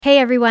Hey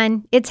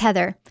everyone, it's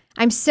Heather.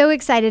 I'm so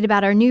excited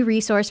about our new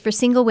resource for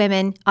single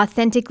women,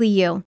 Authentically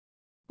You.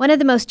 One of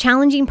the most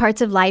challenging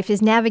parts of life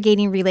is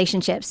navigating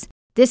relationships.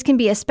 This can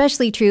be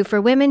especially true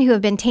for women who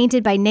have been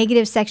tainted by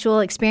negative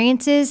sexual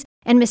experiences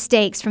and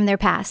mistakes from their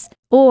past,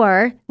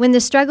 or when the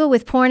struggle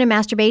with porn and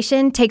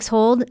masturbation takes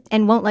hold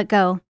and won't let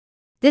go.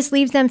 This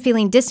leaves them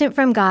feeling distant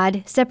from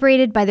God,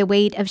 separated by the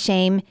weight of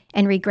shame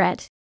and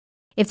regret.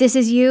 If this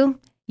is you,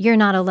 you're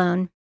not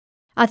alone.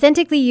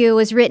 Authentically You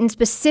was written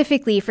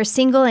specifically for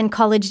single and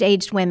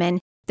college-aged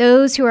women,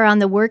 those who are on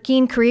the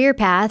working career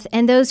path,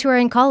 and those who are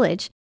in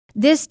college.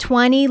 This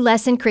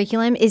 20-lesson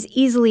curriculum is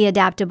easily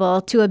adaptable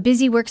to a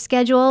busy work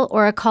schedule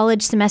or a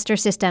college semester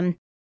system.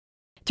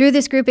 Through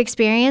this group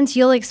experience,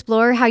 you'll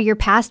explore how your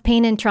past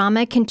pain and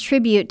trauma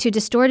contribute to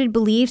distorted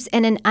beliefs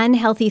and an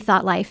unhealthy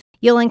thought life.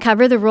 You'll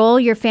uncover the role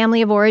your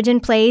family of origin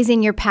plays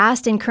in your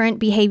past and current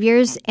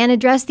behaviors and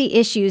address the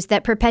issues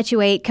that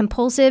perpetuate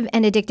compulsive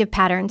and addictive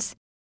patterns.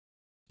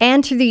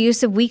 And through the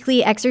use of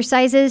weekly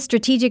exercises,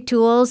 strategic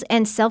tools,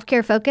 and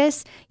self-care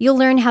focus, you'll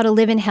learn how to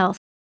live in health,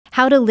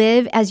 how to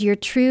live as your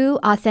true,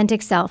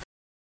 authentic self.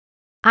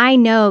 I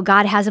know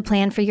God has a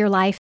plan for your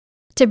life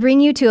to bring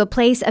you to a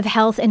place of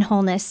health and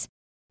wholeness.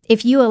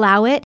 If you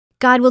allow it,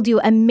 God will do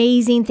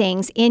amazing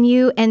things in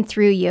you and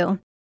through you.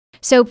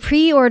 So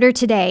pre-order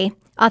today,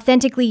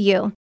 Authentically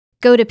You.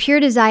 Go to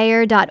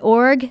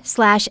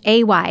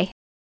puredesire.org/AY.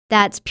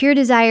 That's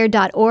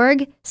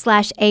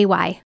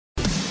puredesire.org/AY.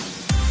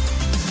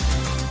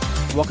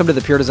 Welcome to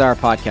the Pure Desire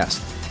Podcast,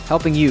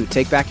 helping you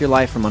take back your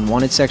life from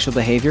unwanted sexual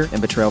behavior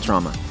and betrayal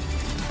trauma.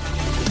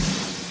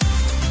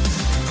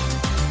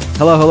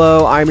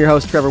 Hello, I'm your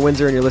host, Trevor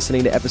Windsor, and you're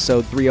listening to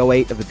episode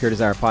 308 of the Pure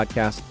Desire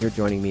Podcast. You're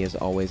joining me, as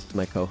always,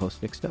 my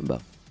co-host, Nick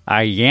Stumbo.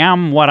 I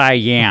am what I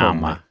am. Oh,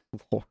 my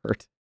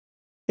Lord.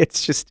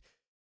 It's just,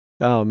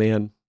 oh,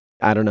 man,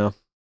 I don't know.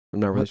 I'm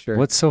not really sure.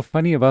 What's so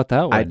funny about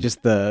that one?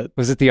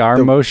 Was it the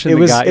arm motion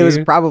that got you? It was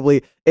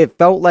probably, it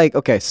felt like,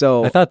 okay,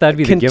 so. I thought that'd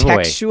be the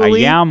giveaway. I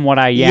am what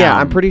I am. Yeah,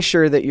 I'm pretty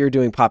sure that you're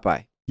doing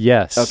Popeye.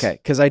 Yes. Okay,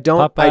 because I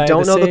don't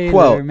know the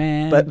quote,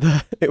 but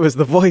it was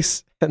the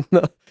voice and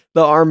the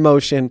arm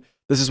motion.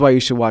 This is why you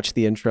should watch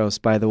the intros,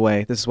 by the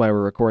way. This is why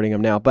we're recording them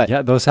now. But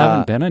yeah, those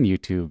haven't been on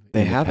YouTube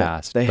in the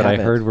past. But I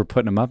heard we're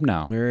putting them up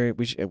now.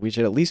 We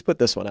should at least put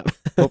this one up.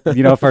 Well,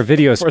 if our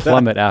videos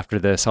plummet after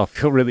this, I'll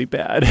feel really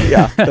bad.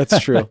 Yeah, that's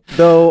true.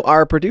 Though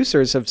our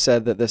producers have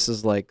said that this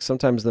is like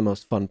sometimes the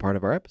most fun part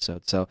of our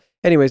episode. So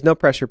anyways, no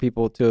pressure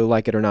people to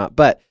like it or not.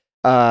 But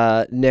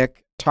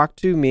Nick, talk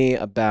to me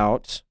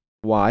about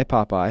why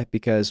Popeye,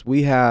 because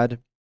we had,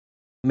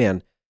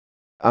 man,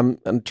 I'm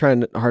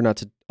trying hard not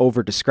to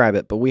over describe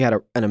it, but we had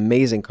an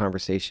amazing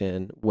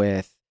conversation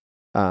with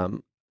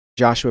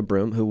Joshua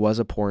Broome, who was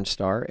a porn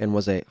star and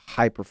was a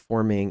high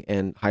performing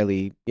and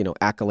highly,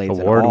 accolades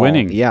award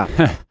winning,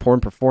 porn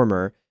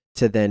performer.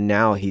 To then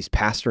now he's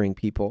pastoring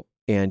people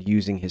and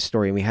using his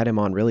story. And we had him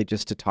on really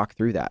just to talk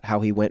through that, how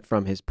he went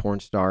from his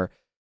porn star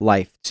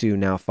life to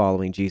now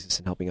following Jesus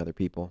and helping other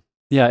people.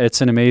 Yeah,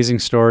 it's an amazing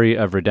story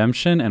of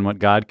redemption and what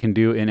God can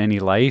do in any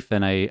life.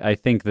 And I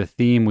think the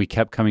theme we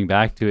kept coming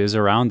back to is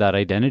around that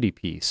identity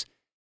piece.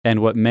 And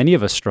what many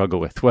of us struggle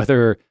with,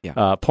 whether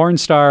a porn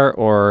star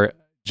or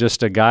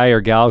just a guy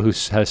or gal who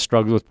has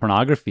struggled with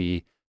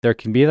pornography, there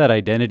can be that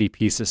identity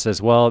piece that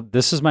says, well,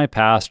 this is my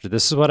past, or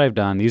this is what I've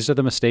done. These are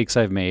the mistakes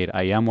I've made.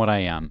 I am what I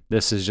am.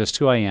 This is just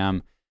who I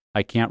am.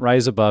 I can't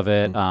rise above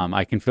it. Mm-hmm.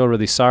 I can feel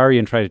really sorry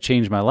and try to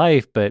change my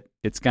life, but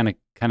it's going to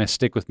kind of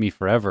stick with me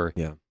forever.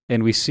 Yeah.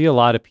 And we see a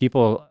lot of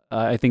people,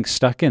 I think,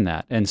 stuck in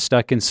that and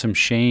stuck in some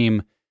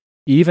shame.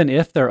 Even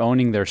if they're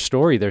owning their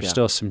story, there's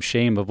still some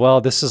shame of,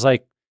 well, this is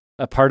like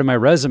a part of my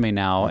resume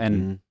now,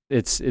 and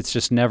it's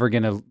just never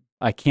going to,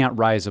 I can't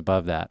rise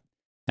above that.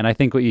 And I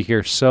think what you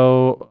hear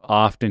so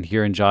often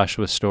here in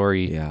Joshua's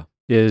story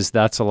is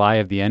that's a lie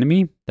of the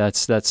enemy.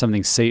 That's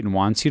something Satan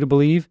wants you to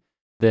believe,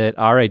 that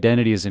our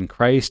identity is in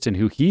Christ and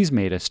who he's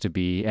made us to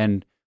be.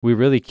 And we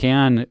really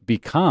can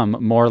become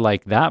more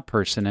like that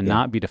person and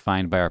not be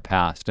defined by our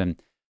past. And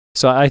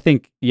so I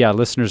think,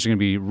 listeners are going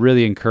to be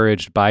really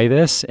encouraged by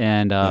this.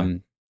 And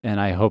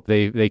I hope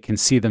they can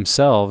see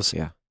themselves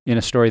in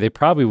a story they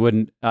probably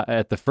wouldn't,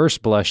 at the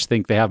first blush,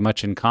 think they have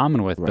much in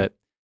common with. Right. But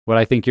what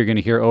I think you're going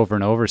to hear over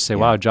and over say,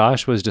 wow,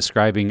 Josh was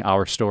describing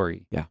our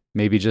story. Yeah.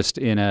 Maybe just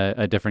in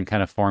a different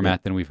kind of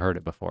format than we've heard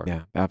it before.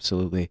 Yeah,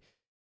 absolutely.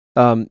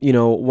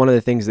 One of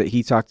the things that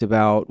he talked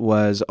about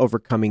was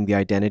overcoming the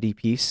identity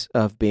piece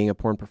of being a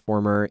porn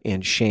performer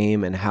and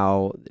shame, and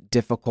how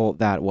difficult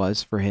that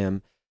was for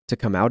him to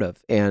come out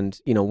of. And,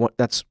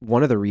 that's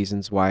one of the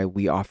reasons why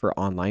we offer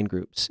online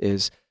groups,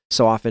 is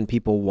so often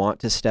people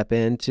want to step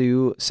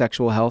into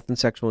sexual health and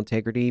sexual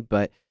integrity,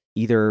 but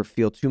either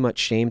feel too much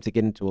shame to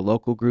get into a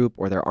local group,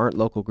 or there aren't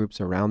local groups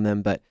around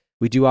them. But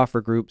we do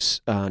offer groups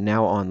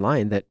now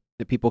online that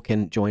people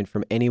can join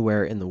from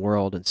anywhere in the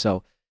world. And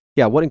so,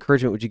 what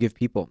encouragement would you give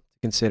people to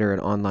consider an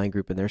online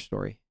group in their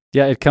story?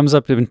 Yeah, it comes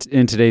up in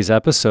today's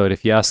episode.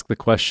 If you ask the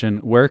question,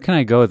 where can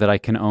I go that I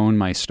can own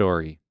my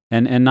story?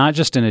 and not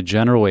just in a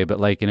general way, but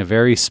like in a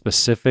very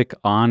specific,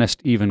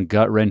 honest, even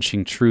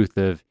gut-wrenching truth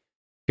of,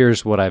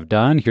 here's what I've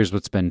done, here's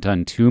what's been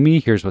done to me,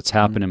 here's what's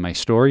happened in my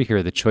story, here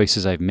are the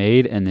choices I've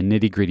made and the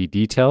nitty-gritty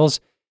details.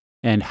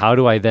 And how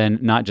do I then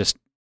not just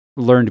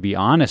learn to be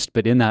honest,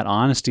 but in that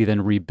honesty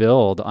then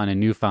rebuild on a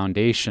new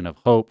foundation of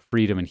hope,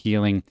 freedom, and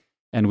healing.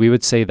 And we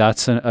would say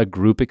that's a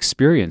group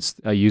experience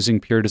using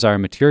Pure Desire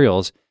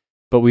materials.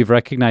 But we've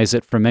recognized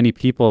that for many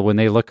people, when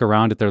they look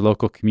around at their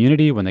local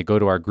community, when they go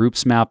to our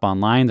groups map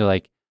online, they're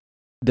like,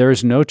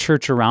 there's no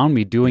church around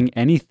me doing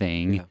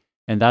anything. Yeah.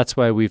 And that's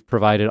why we've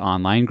provided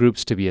online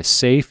groups to be a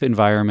safe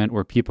environment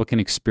where people can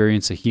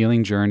experience a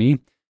healing journey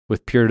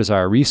with Pure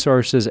Desire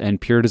resources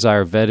and Pure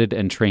Desire vetted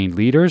and trained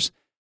leaders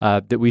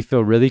that we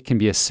feel really can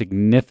be a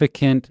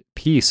significant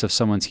piece of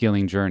someone's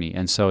healing journey.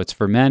 And so it's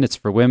for men, it's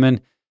for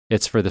women,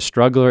 it's for the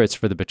struggler, it's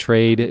for the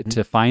betrayed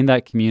to find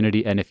that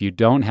community. And if you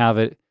don't have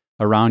it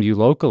around you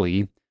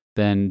locally,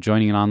 then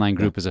joining an online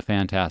group is a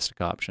fantastic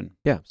option.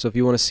 Yeah. So if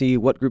you want to see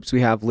what groups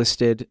we have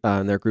listed,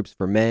 there are groups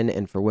for men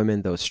and for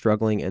women, those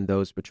struggling and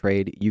those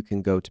betrayed, you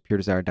can go to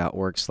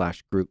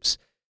puredesire.org/groups.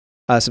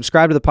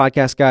 Subscribe to the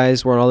podcast,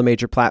 guys. We're on all the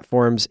major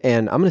platforms.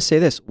 And I'm going to say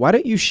this. Why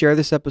don't you share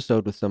this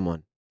episode with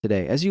someone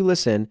today? As you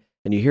listen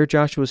and you hear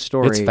Joshua's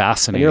story. It's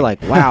fascinating. And you're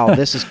like, wow,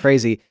 this is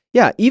crazy.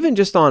 Yeah, even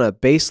just on a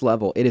base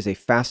level, it is a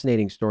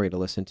fascinating story to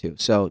listen to.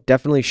 So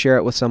definitely share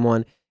it with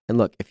someone. And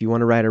look, if you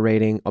want to write a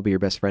rating, I'll be your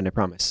best friend, I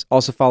promise.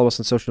 Also follow us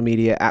on social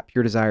media at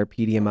Pure Desire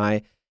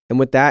PDMI. And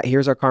with that,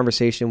 here's our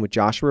conversation with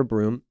Joshua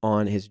Broome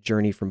on his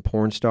journey from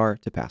porn star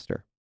to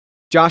pastor.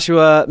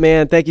 Joshua,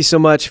 man, thank you so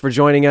much for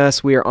joining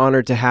us. We are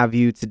honored to have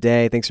you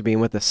today. Thanks for being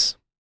with us.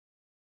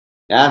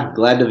 Yeah,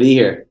 glad to be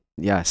here.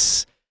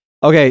 Yes.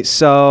 Okay,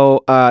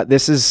 so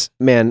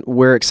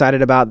we're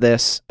excited about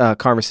this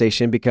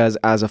conversation because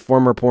as a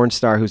former porn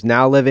star who's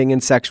now living in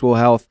sexual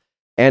health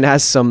and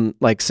has some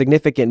like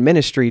significant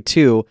ministry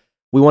too,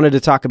 we wanted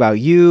to talk about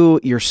you,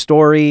 your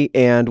story,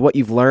 and what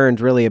you've learned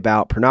really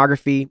about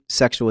pornography,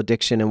 sexual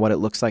addiction, and what it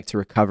looks like to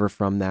recover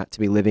from that, to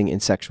be living in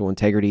sexual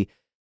integrity.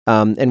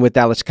 And with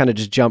that, let's kind of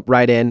just jump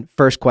right in.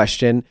 First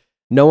question.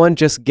 No one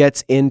just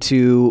gets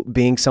into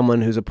being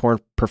someone who's a porn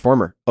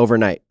performer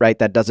overnight, right?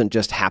 That doesn't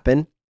just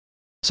happen.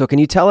 So can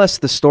you tell us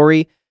the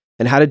story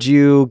and how did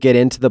you get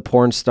into the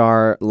porn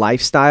star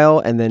lifestyle?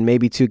 And then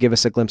maybe to give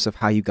us a glimpse of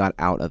how you got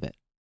out of it.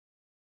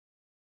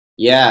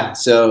 Yeah,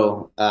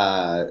 so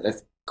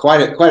that's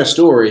quite a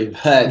story,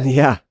 but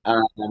yeah.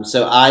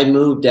 So I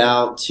moved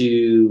out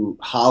to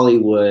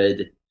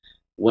Hollywood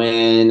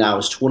when I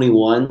was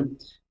 21.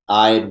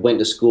 I went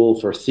to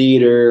school for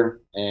theater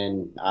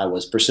and I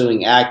was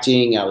pursuing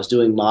acting. I was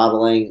doing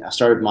modeling. I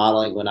started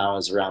modeling when I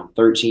was around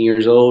 13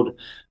 years old.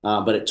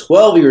 But at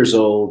 12 years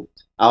old,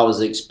 I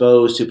was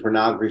exposed to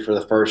pornography for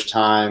the first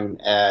time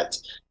at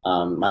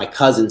my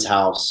cousin's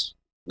house.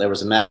 There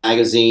was a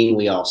magazine.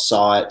 We all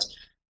saw it.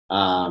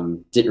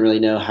 Didn't really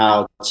know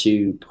how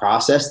to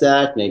process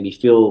that, made me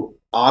feel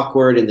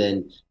awkward, and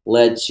then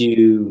led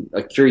to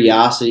a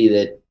curiosity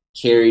that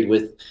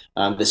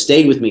that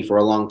stayed with me for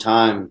a long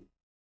time.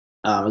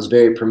 I was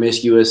very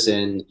promiscuous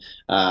in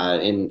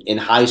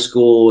high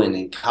school and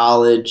in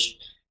college,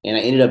 and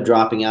I ended up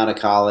dropping out of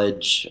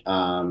college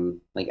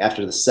like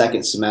after the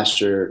second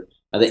semester,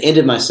 the end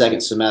of my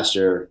second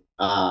semester.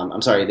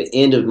 The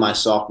end of my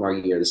sophomore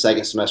year, the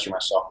second semester of my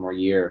sophomore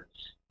year.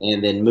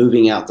 And then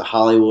moving out to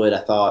Hollywood, I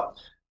thought,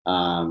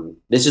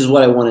 this is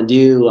what I want to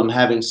do. I'm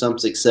having some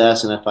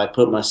success. And if I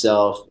put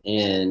myself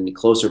in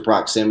closer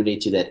proximity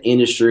to that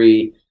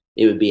industry,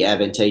 it would be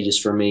advantageous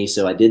for me.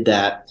 So I did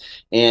that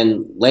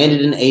and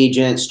landed an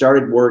agent,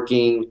 started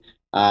working.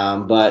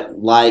 But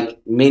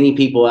like many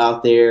people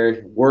out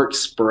there, work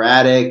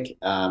sporadic,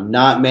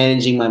 not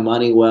managing my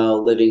money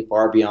well, living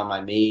far beyond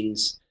my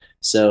means.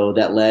 So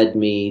that led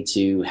me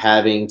to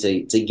having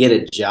to get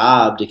a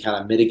job to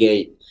kind of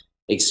mitigate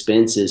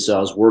expenses. So I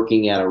was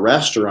working at a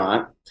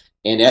restaurant,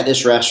 and at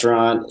this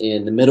restaurant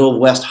in the middle of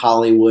West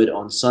Hollywood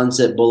on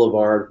Sunset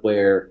Boulevard,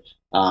 where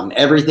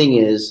everything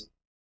is,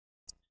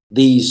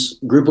 these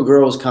group of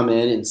girls come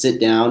in and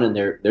sit down, and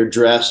they're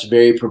dressed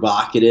very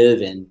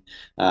provocative, and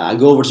I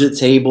go over to the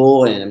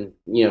table and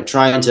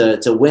trying to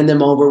win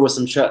them over with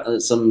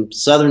some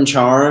Southern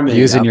charm and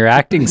using your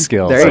acting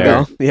skills. There you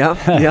go.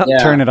 Yeah.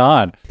 Turn it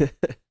on.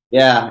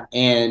 Yeah,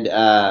 and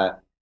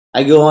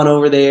I go on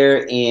over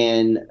there,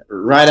 and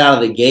right out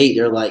of the gate,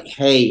 they're like,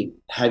 "Hey,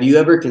 have you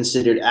ever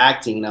considered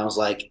acting?" And I was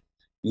like,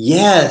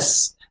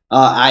 "Yes,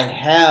 I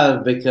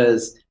have,"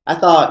 because I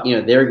thought,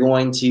 they're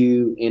going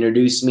to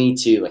introduce me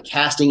to a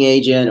casting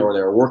agent or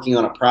they're working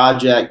on a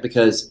project,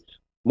 because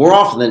more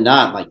often than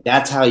not, like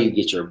that's how you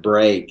get your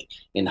break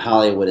in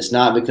Hollywood. It's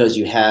not because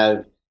you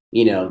have,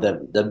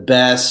 the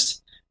best,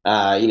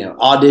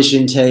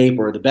 audition tape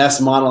or the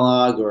best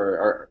monologue,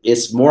 or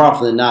it's more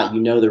often than not,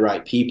 the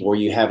right people, or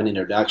you have an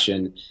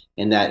introduction,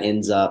 and that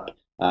ends up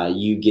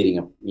you getting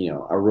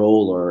a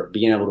role or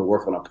being able to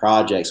work on a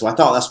project. So I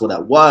thought that's what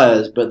that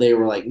was, but they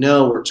were like,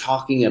 "No, we're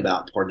talking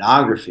about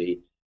pornography."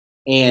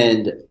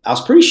 And I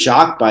was pretty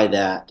shocked by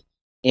that.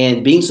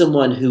 And being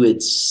someone who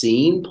had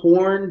seen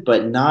porn,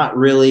 but not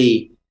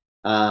really,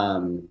 I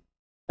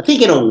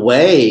think in a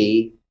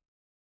way,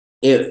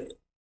 it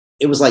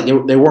it was like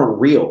they weren't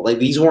real. Like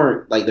these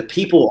weren't like the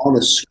people on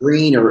the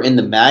screen or in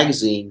the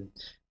magazine.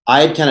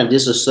 I had kind of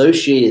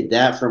disassociated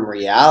that from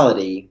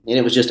reality, and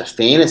it was just a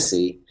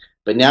fantasy.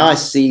 But now I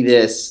see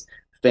this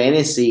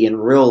fantasy in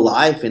real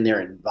life, and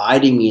they're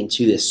inviting me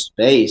into this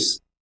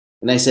space.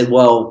 And they said,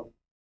 "Well,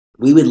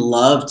 we would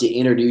love to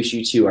introduce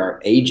you to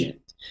our agent."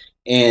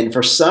 And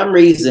for some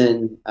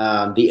reason,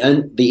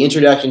 the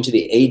introduction to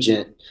the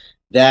agent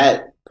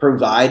that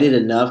provided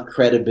enough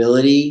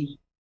credibility,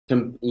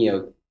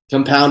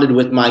 compounded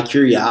with my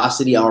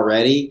curiosity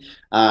already,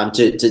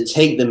 to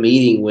take the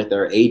meeting with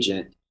our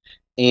agent.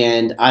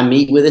 And I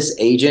meet with this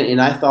agent,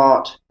 and I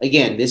thought,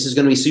 again, this is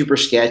going to be super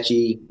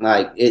sketchy.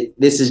 Like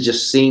this is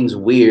just seems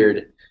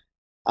weird.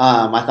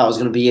 I thought it was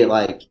going to be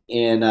like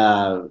in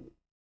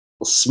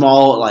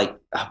small like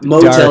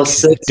Motel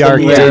 6 dark,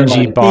 somewhere,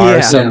 dingy like,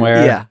 bar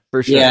somewhere. Yeah,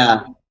 for sure.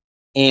 yeah.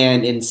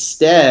 And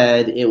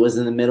instead, it was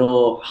in the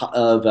middle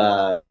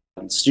of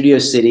Studio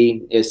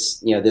City.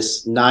 It's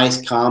this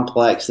nice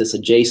complex that's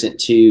adjacent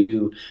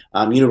to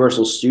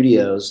Universal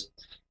Studios.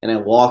 And I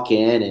walk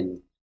in, and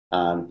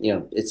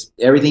it's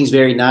everything's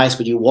very nice.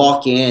 But you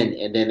walk in,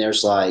 and then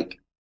there's like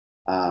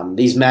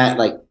these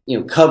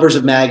covers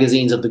of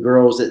magazines of the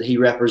girls that he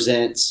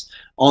represents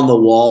on the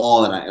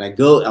wall. And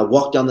I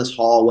walk down this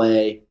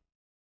hallway,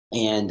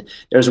 and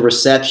there's a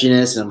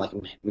receptionist, and I'm like,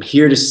 I'm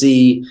here to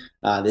see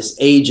this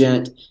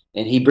agent.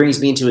 And he brings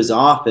me into his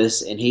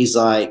office, and he's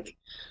like,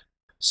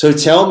 so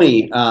tell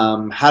me,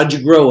 how did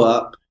you grow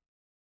up?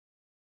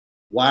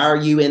 Why are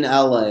you in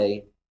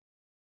LA?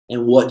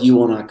 And what do you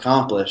want to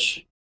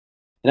accomplish?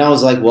 And I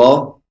was like,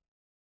 well,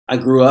 I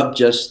grew up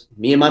just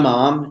me and my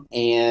mom,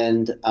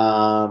 and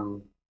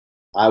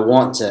I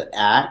want to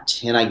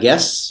act. And I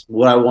guess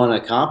what I want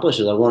to accomplish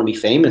is I want to be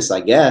famous,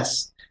 I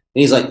guess.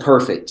 And he's like,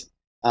 perfect.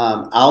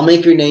 I'll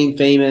make your name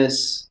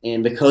famous.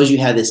 And because you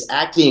have this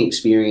acting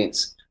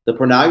experience, the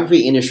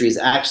pornography industry is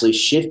actually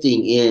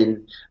shifting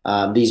in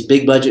these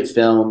big budget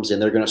films,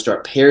 and they're going to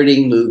start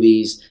parodying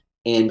movies.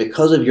 And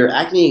because of your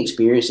acting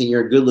experience and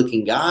you're a good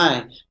looking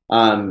guy,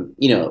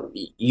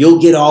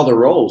 you'll get all the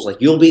roles. Like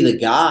you'll be the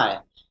guy.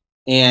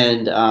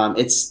 And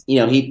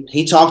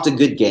he talked a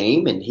good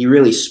game, and he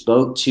really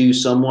spoke to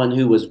someone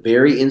who was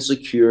very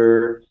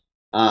insecure.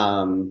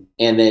 And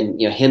then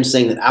him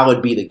saying that I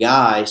would be the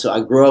guy. So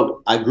I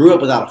grew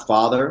up without a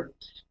father,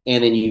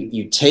 and then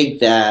you take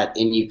that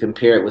and you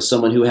compare it with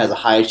someone who has a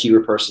high achiever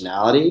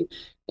personality,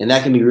 and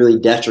that can be really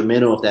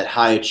detrimental if that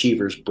high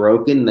achiever is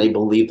broken. They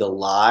believe the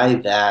lie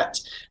that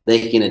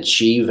they can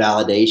achieve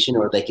validation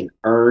or they can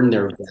earn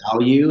their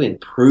value and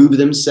prove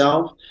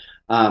themselves.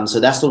 So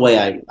that's the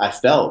way I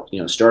felt,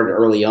 started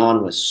early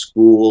on with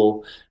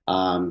school,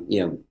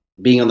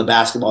 being on the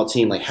basketball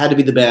team, like had to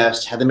be the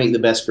best, had to make the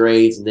best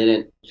grades. And then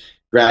it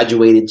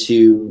graduated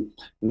to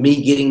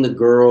me getting the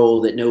girl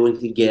that no one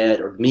could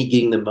get, or me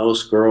getting the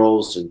most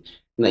girls, and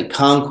like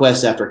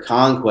conquest after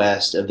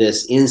conquest of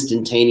this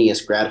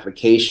instantaneous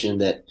gratification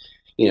that,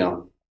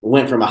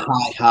 went from a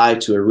high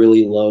to a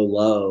really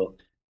low.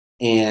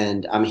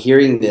 And I'm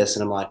hearing this,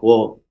 and I'm like,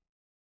 well,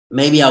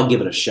 maybe I'll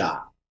give it a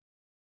shot.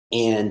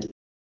 And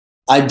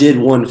I did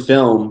one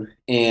film,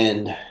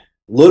 and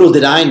little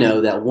did I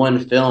know that one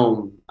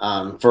film,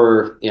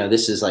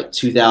 this is like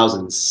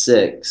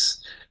 2006,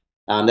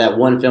 that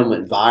one film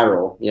went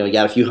viral. It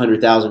got a few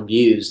 100,000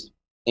 views,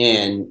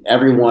 and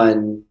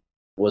everyone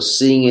was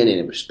seeing it, and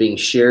it was being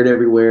shared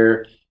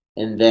everywhere.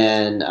 And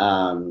then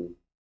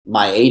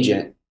my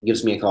agent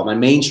gives me a call. My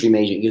mainstream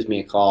agent gives me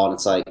a call, and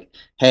it's like,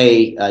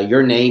 hey,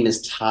 your name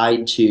is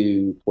tied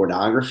to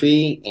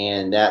pornography,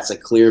 and that's a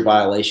clear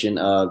violation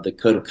of the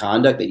code of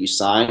conduct that you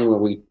signed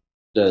when we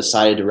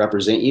decided to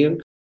represent you.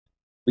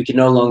 We can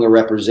no longer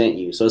represent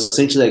you. So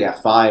essentially, I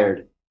got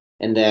fired.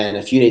 And then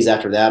a few days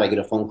after that, I get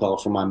a phone call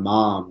from my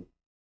mom,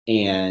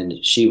 and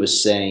she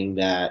was saying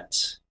that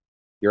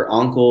your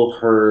uncle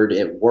heard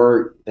at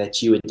work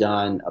that you had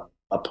done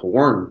a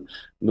porn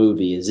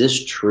movie. Is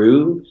this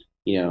true?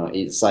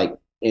 It's like,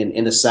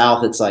 in the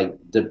South, it's like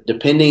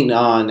depending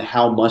on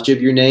how much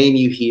of your name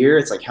you hear,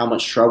 it's like how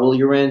much trouble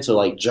you're in. So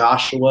like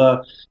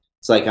Joshua,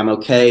 it's like, I'm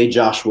okay.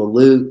 Joshua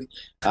Luke,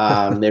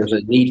 there's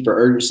a need for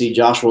urgency.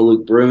 Joshua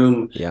Luke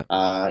Broome, Yeah.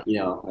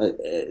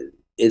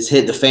 It's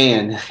hit the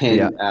fan.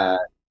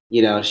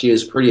 And, she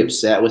was pretty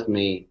upset with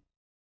me,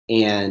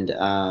 and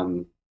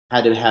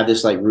had to have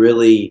this like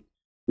really,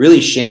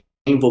 really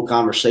shameful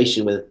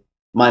conversation with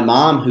my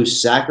mom, who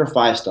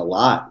sacrificed a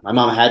lot. My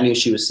mom had me when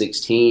she was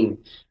 16.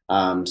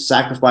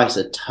 Sacrificed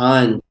a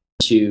ton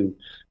to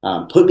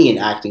put me in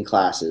acting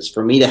classes,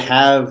 for me to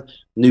have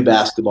new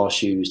basketball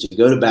shoes, to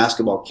go to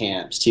basketball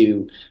camps,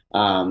 to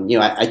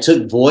I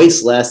took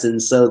voice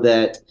lessons so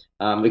that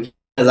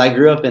because I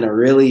grew up in a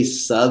really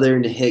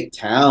southern hick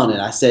town,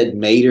 and I said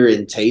mater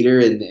and tater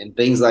and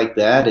things like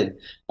that,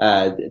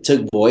 and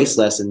took voice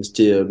lessons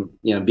to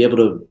be able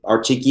to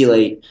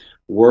articulate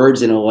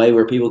words in a way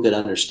where people could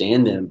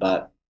understand them.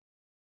 But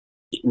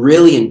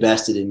really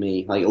invested in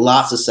me, like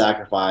lots of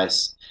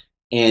sacrifice,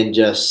 and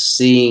just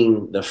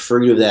seeing the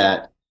fruit of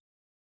that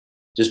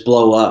just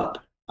blow up.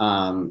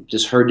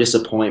 Just her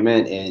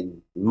disappointment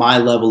and my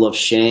level of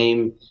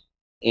shame.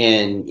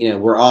 And,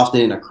 we're often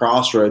in a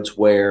crossroads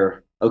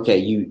where, okay,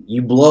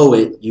 you blow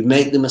it, you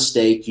make the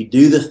mistake, you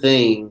do the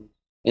thing,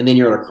 and then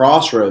you're at a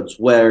crossroads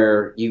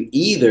where you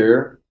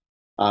either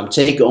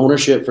take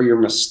ownership for your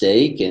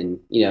mistake. And,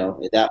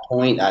 at that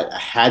point, I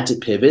had to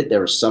pivot. There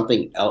was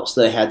something else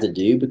that I had to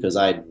do because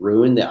I had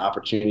ruined the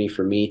opportunity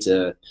for me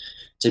to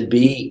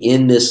be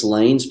in this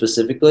lane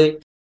specifically.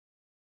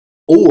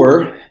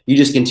 Or you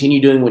just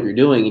continue doing what you're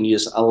doing and you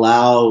just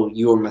allow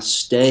your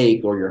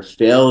mistake or your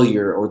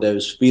failure or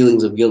those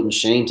feelings of guilt and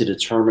shame to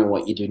determine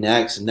what you do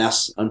next. And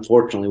that's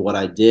unfortunately what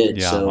I did.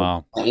 Yeah, So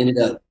wow. I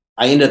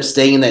ended up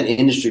staying in that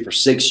industry for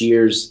 6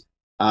 years.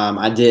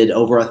 I did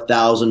over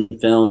 1,000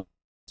 films,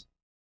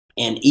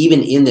 and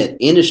even in that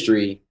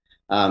industry,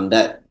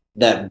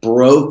 that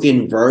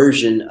broken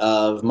version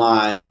of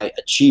my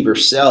achiever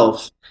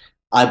self,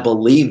 I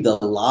believed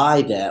the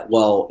lie that,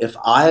 well, if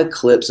I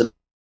eclipse $1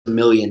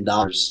 million,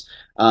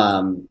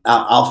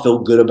 I'll feel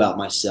good about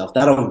myself.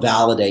 That'll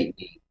validate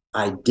me.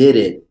 I did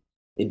it.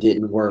 It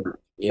didn't work.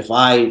 If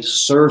I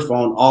surf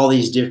on all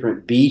these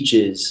different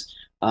beaches,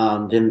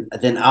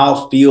 then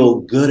I'll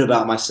feel good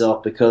about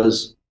myself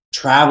because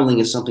traveling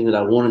is something that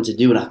I wanted to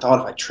do. And I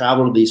thought if I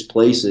traveled to these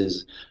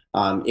places,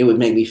 it would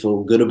make me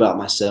feel good about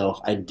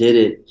myself. I did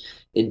it.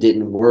 It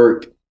didn't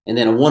work. And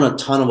then I won a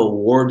ton of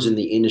awards in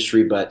the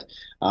industry, but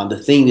the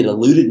thing that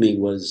eluded me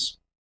was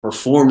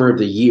Performer of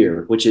the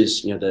Year, which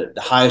is the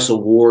highest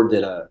award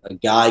that a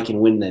guy can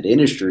win in that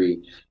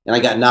industry. And I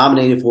got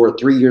nominated for it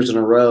 3 years in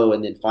a row,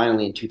 and then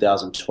finally in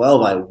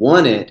 2012 I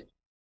won it.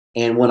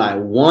 And when I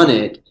won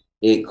it,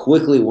 it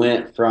quickly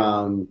went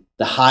from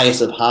the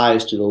highest of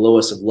highs to the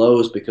lowest of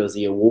lows because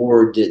the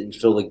award didn't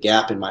fill the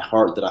gap in my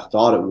heart that I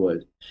thought it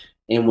would.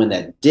 And when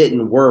that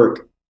didn't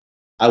work,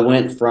 I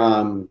went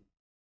from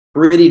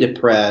pretty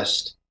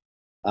depressed,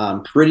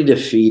 pretty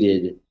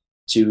defeated,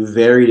 to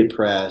very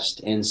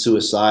depressed and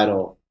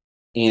suicidal.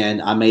 And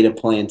I made a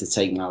plan to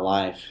take my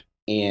life.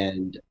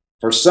 And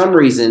for some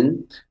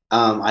reason,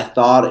 I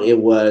thought it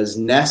was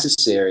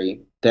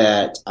necessary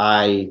that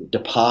I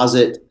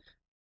deposit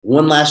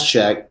one last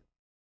check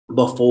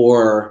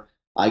before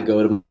I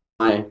go to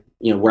my,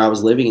 where I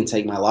was living and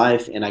take my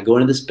life. And I go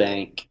into this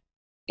bank,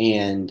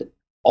 and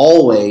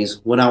always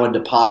when I would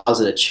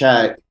deposit a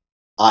check,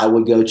 I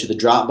would go to the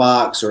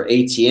Dropbox or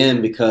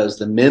ATM because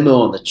the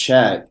memo on the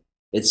check,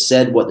 it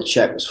said what the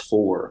check was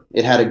for.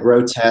 It had a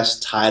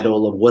grotesque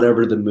title of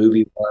whatever the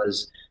movie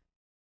was.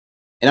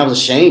 And I was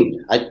ashamed.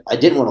 I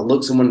didn't want to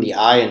look someone in the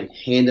eye and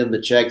hand them the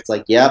check. It's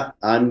like, yep,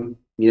 I'm,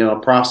 a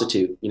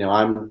prostitute.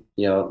 I'm,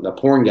 a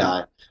porn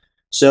guy.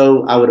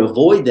 So I would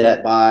avoid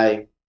that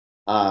by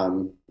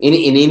in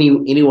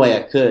any way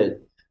I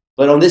could.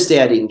 But on this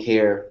day, I didn't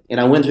care, and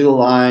I went through the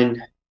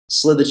line,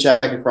 slid the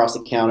check across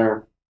the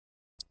counter.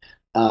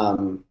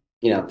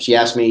 She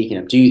asked me,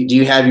 do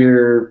you have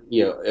your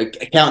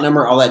account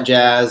number, all that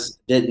jazz.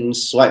 Didn't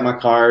swipe my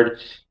card,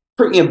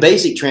 pretty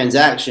basic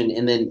transaction,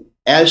 and then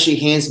as she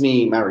hands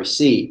me my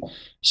receipt,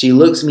 she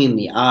looks me in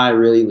the eye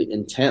really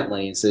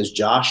intently and says,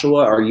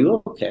 "Joshua, are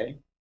you okay?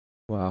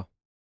 Wow.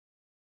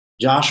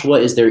 Joshua,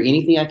 is there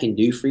anything I can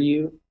do for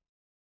you?"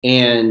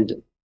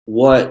 And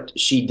what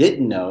she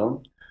didn't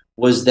know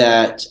was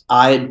that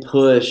I had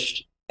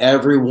pushed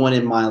everyone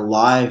in my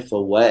life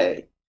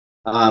away.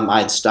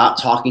 I had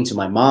stopped talking to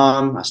my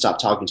mom. I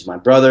stopped talking to my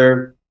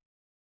brother.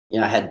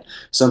 I had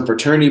some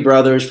fraternity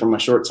brothers from my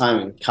short time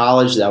in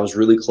college that I was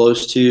really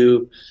close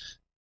to.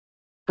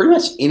 Pretty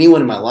much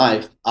anyone in my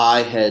life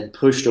I had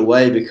pushed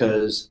away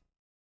because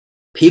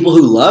people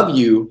who love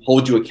you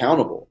hold you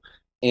accountable.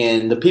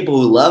 And the people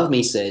who love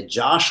me said,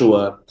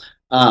 "Joshua,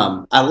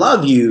 I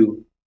love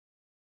you,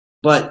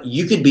 but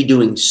you could be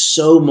doing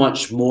so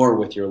much more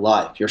with your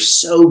life. You're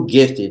so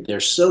gifted.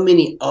 There's so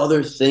many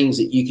other things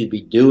that you could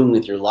be doing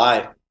with your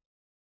life.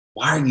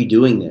 Why are you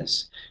doing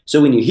this?"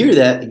 So when you hear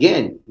that,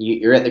 again,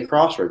 you're at the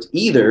crossroads.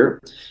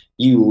 Either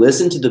you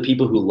listen to the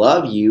people who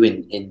love you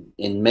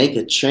and make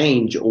a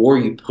change, or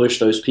you push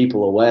those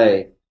people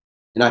away.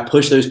 And I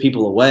pushed those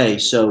people away.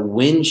 So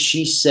when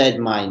she said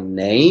my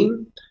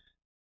name,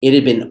 it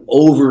had been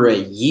over a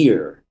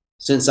year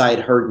since I had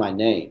heard my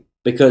name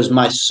because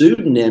my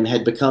pseudonym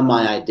had become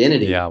my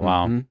identity. Yeah,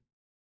 wow.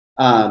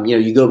 Mm-hmm.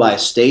 You go by a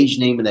stage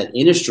name in that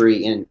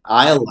industry, and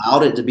I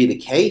allowed it to be the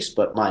case.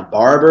 But my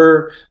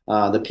barber,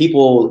 the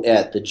people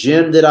at the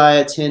gym that I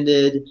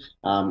attended,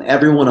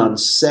 everyone on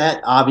set,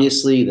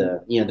 obviously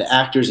the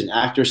actors and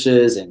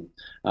actresses, and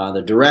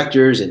the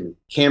directors and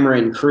camera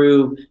and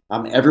crew,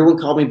 everyone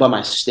called me by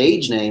my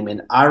stage name,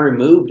 and I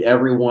removed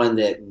everyone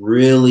that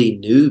really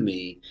knew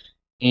me.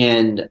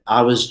 And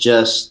I was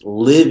just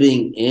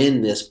living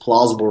in this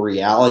plausible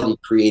reality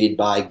created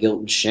by guilt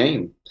and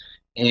shame.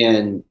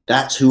 And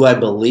that's who I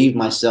believed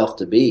myself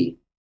to be.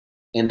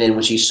 And then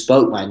when she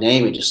spoke my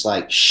name, it just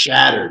like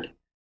shattered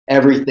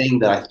everything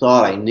that I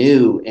thought I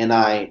knew. And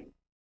I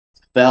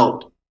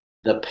felt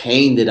the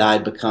pain that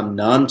I'd become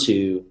numb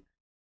to.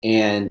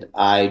 And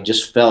I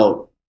just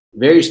felt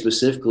very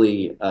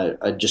specifically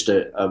just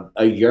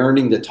a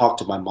yearning to talk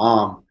to my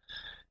mom.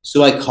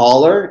 So I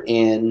call her,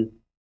 and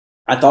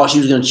I thought she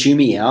was going to chew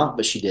me out,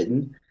 but she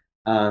didn't.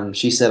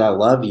 She said, "I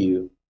love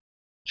you.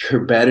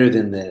 You're better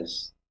than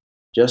this.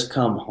 Just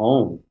come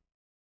home."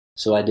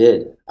 So I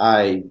did.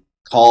 I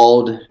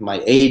called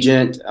my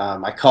agent.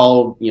 I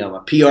called, my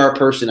PR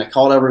person. I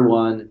called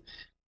everyone,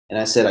 and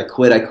I said, "I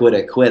quit. I quit.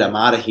 I quit. I'm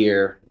out of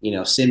here.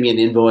 Send me an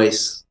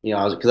invoice."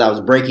 Because I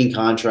was breaking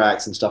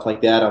contracts and stuff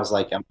like that. I was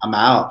like, I'm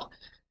out.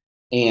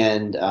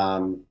 And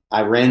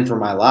I ran for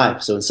my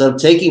life. So instead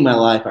of taking my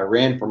life, I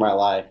ran for my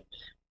life.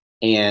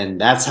 And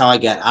that's how I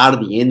got out of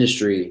the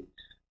industry.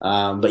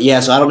 But yeah,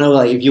 so I don't know,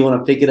 like, if you want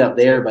to pick it up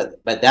there,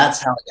 but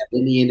that's how I got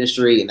in the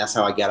industry, and that's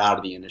how I got out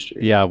of the industry.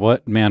 Yeah,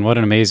 what an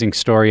amazing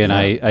story. And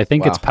I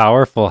think it's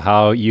powerful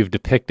how you've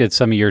depicted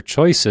some of your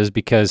choices,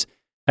 because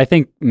I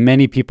think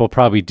many people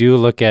probably do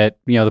look at,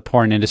 the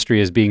porn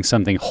industry as being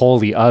something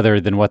wholly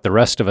other than what the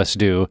rest of us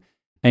do.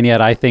 And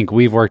yet I think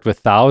we've worked with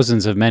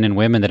thousands of men and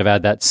women that have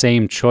had that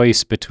same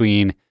choice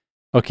between,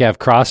 okay, I've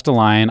crossed a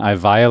line, I've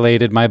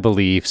violated my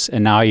beliefs,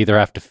 and now I either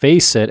have to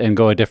face it and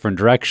go a different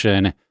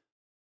direction,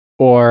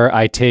 or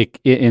I take,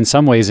 in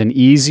some ways, an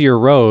easier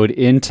road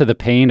into the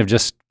pain of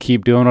just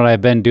keep doing what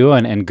I've been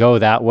doing and go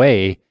that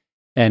way.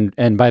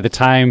 And by the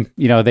time,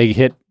 they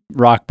hit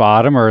rock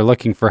bottom or are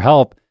looking for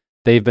help,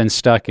 they've been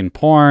stuck in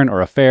porn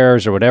or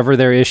affairs or whatever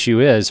their issue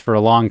is for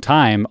a long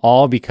time,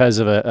 all because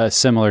of a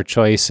similar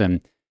choice.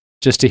 And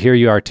just to hear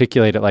you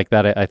articulate it like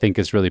that, I think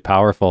is really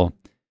powerful.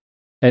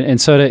 And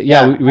so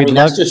we'd love.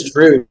 That's just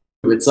true.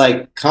 It's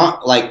like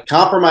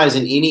compromise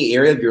in any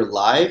area of your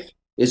life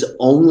is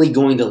only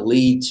going to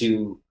lead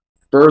to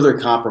further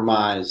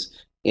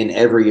compromise in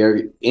every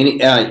area,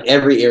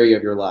 every area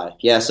of your life.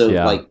 Yeah. So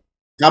like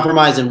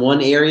compromise in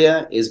one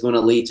area is going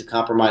to lead to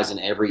compromise in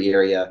every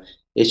area.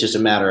 It's just a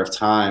matter of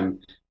time.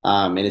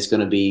 And it's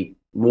going to be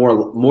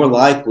more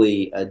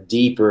likely a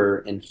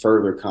deeper and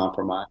further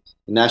compromise.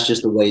 And that's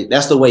just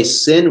the way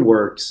sin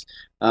works.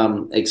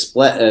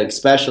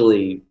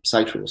 Especially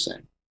sexual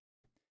sin.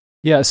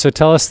 Yeah, so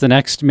tell us the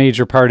next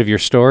major part of your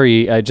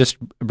story. Just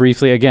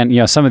briefly,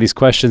 again, some of these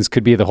questions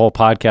could be the whole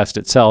podcast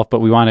itself, but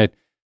we want to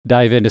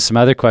dive into some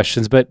other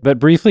questions. But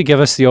briefly give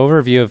us the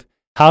overview of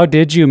how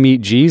did you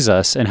meet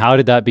Jesus, and how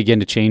did that begin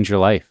to change your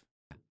life?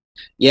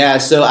 Yeah,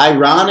 so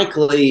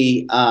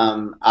ironically,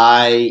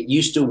 I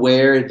used to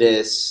wear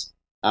this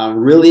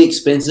really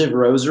expensive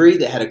rosary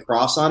that had a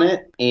cross on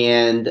it,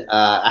 and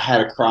I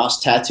had a cross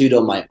tattooed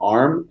on my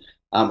arm.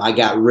 I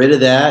got rid of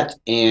that,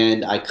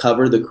 and I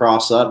covered the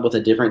cross up with a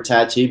different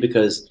tattoo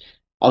because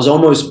I was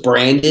almost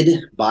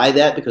branded by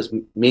that, because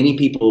many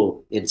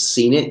people had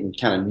seen it and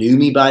kind of knew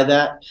me by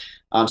that.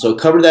 So I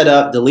covered that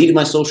up, deleted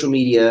my social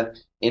media,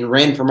 and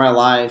ran for my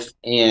life.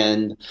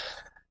 And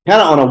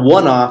kind of on a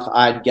one-off,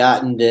 I'd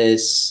gotten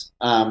this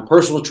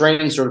personal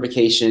training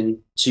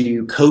certification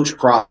to coach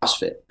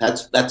CrossFit.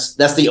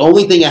 That's the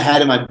only thing I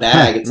had in my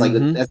bag. It's like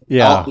that's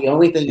the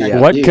only thing I can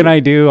do. What can I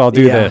do? I'll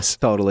do this.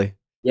 Totally.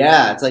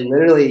 Yeah, it's like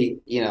literally,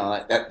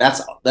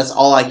 that's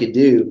all I could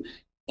do.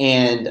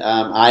 And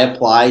I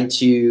applied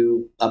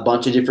to a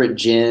bunch of different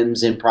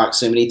gyms in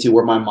proximity to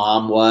where my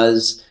mom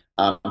was.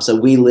 So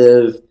we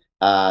live,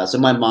 so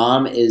my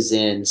mom is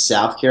in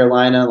South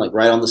Carolina, like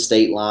right on the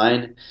state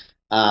line,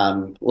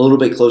 a little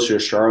bit closer to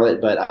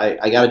Charlotte. But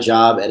I got a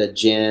job at a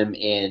gym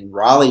in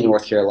Raleigh,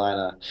 North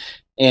Carolina.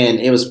 And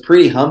it was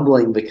pretty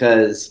humbling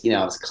because,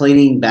 I was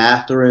cleaning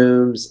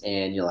bathrooms,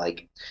 and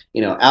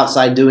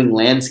outside doing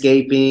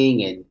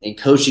landscaping and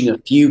coaching a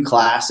few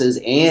classes.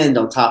 And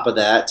on top of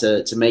that,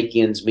 to make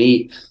ends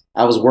meet,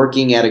 I was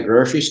working at a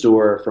grocery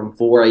store from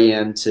 4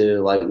 a.m. to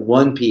like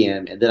 1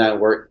 p.m. And then I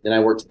worked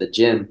at the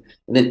gym.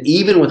 And then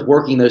even with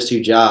working those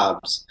two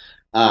jobs,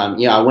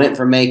 I went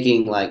from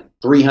making like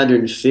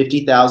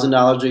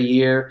 $350,000 a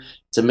year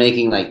to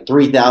making like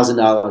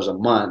 $3,000 a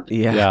month.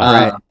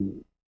 Yeah. Right.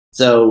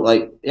 So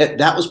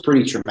that was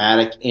pretty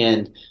traumatic.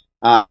 And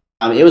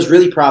it was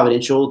really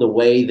providential the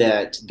way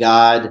that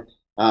God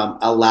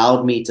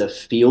allowed me to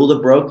feel the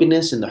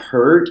brokenness and the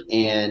hurt,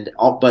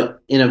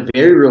 but in a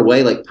very real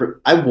way. Like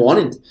I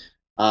wanted,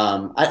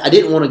 I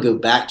didn't want to go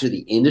back to the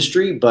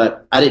industry,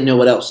 but I didn't know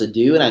what else to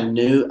do, and I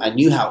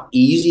knew how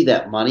easy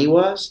that money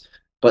was,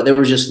 but there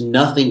was just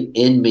nothing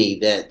in me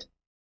that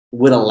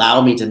would allow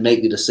me to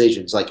make the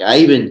decisions. Like I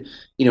even,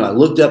 I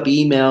looked up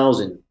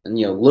emails and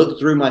looked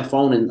through my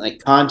phone and like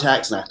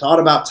contacts, and I thought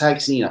about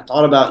texting, I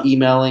thought about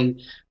emailing.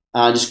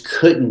 I just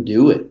couldn't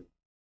do it.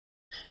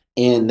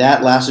 And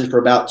that lasted for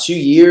about 2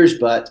 years,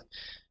 but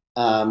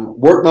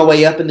worked my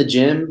way up in the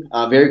gym.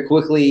 Very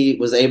quickly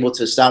was able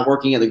to stop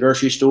working at the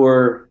grocery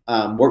store.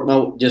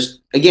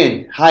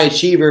 Again, high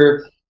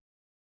achiever,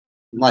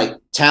 like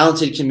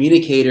talented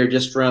communicator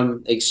just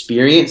from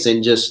experience,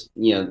 and just,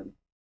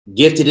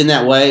 gifted in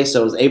that way.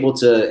 So I was able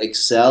to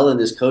excel in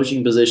this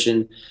coaching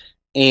position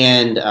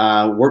and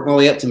work my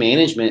way up to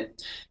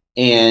management.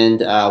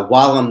 And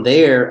while I'm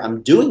there,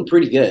 I'm doing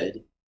pretty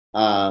good.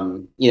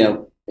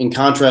 in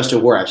contrast to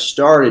where I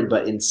started,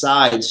 but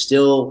inside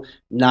still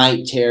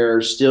night terror,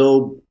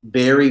 still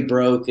very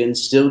broken,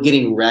 still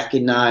getting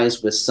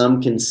recognized with some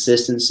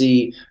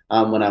consistency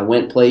when I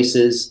went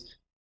places,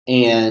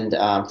 and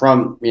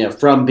from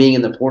being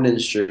in the porn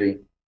industry,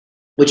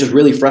 which was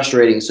really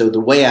frustrating. So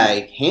the way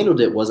I handled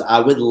it was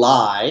I would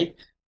lie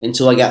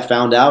until I got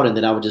found out, and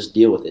then I would just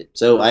deal with it.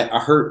 So I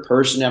hurt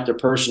person after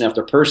person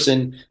after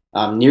person.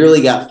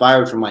 Nearly got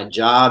fired from my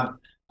job,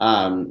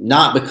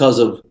 not because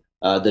of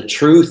the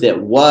truth. It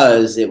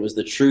was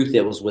the truth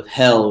that was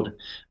withheld,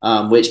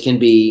 which can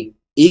be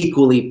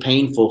equally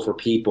painful for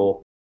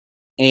people.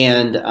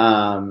 And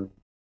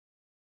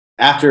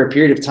after a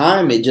period of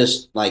time, it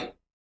just like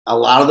a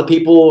lot of the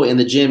people in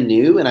the gym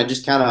knew, and I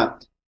just kind of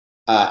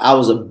I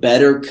was a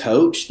better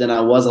coach than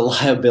I was a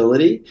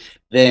liability.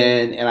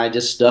 And I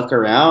just stuck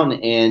around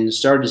and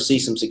started to see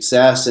some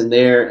success in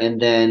there.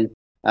 And then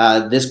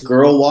this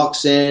girl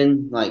walks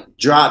in, like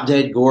drop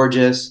dead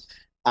gorgeous.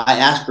 I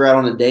asked her out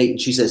on a date,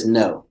 and she says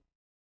no.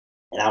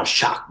 And I was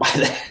shocked by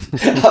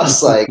that. I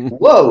was like,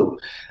 whoa.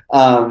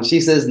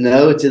 She says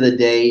no to the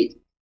date.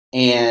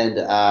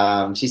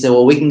 And she said,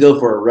 well, we can go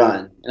for a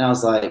run. And I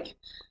was like,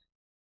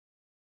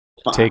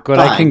 take what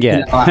I can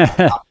get.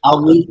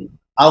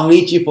 I'll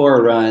meet you for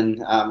a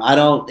run. I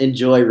don't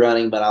enjoy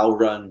running, but I'll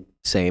run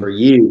for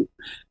you.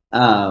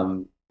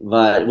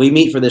 But we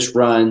meet for this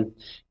run.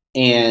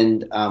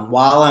 And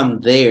while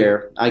I'm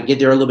there, I get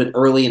there a little bit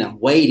early, and I'm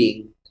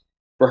waiting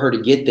for her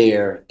to get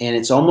there. And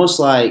it's almost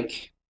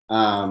like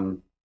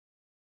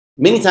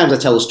many times I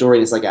tell a story,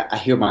 and it's like I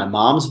hear my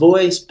mom's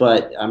voice,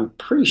 but I'm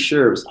pretty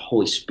sure it was the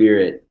Holy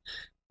Spirit.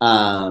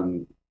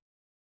 But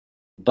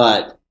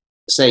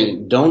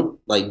saying, don't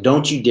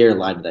you dare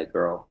lie to that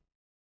girl.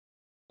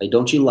 Like,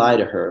 don't you lie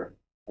to her.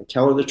 Like,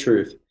 tell her the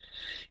truth.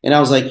 And I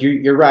was like,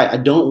 you're right. I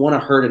don't want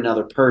to hurt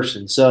another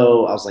person.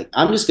 So I was like,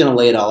 I'm just going to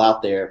lay it all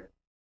out there.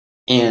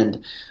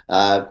 And,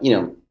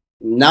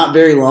 not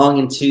very long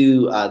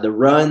into the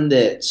run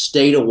that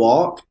stayed a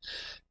walk,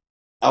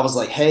 I was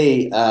like,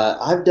 hey,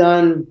 I've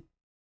done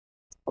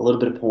a little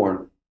bit of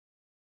porn.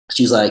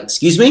 She's like,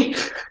 excuse me?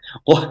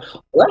 What?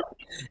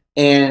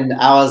 And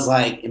I was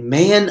like,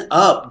 man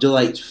up, to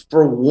like,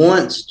 for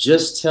once,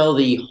 just tell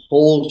the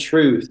whole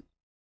truth.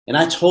 And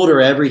I told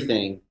her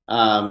everything.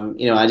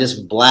 I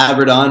just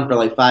blabbered on for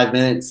like 5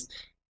 minutes,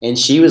 and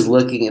she was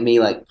looking at me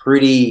like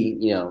pretty,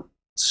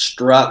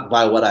 struck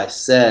by what I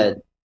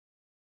said.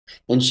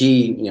 And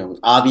she,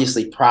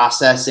 obviously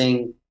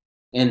processing.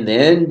 And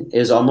then it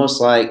was almost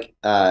like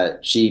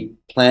she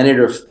planted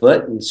her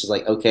foot, and she's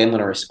like, okay, I'm going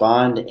to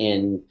respond.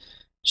 And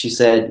she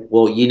said,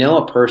 well,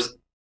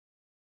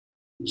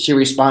 she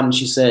responded,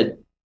 she said,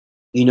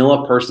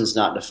 a person's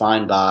not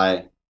defined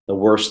by the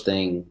worst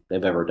thing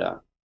they've ever done.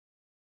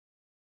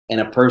 And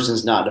a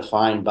person's not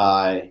defined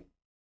by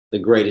the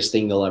greatest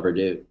thing they'll ever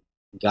do.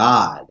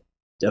 God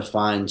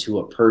defines who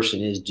a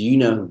person is. Do you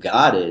know who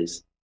God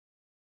is?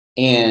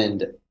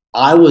 And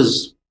I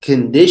was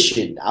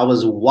conditioned. I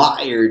was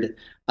wired.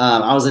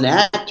 I was an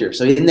actor.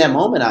 So in that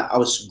moment, I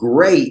was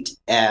great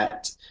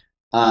at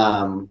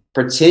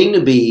pretending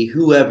to be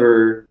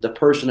whoever the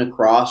person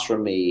across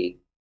from me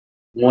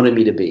wanted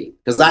me to be,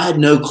 because I had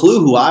no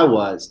clue who I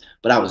was,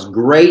 but I was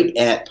great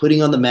at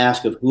putting on the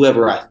mask of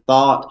whoever I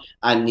thought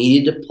I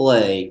needed to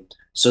play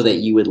so that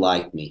you would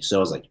like me. So I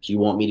was like, do you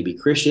want me to be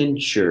Christian?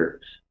 Sure.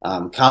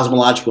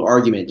 Cosmological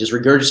argument, just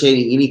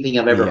regurgitating anything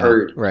I've ever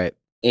heard. Right.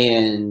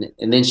 And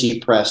then she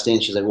pressed in.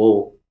 She's like,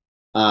 well,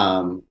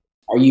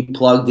 are you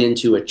plugged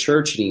into a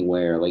church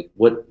anywhere?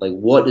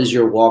 What does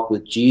your walk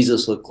with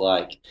Jesus look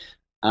like?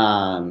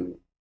 And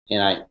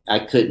I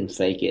couldn't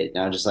fake it.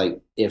 And I was just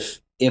like,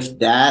 if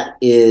that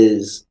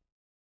is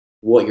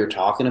what you're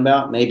talking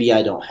about, maybe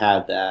I don't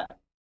have that.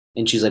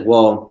 And she's like,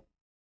 well,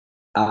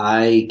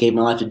 I gave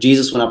my life to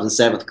Jesus when I was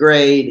in 7th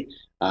grade.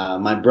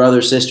 My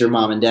brother, sister,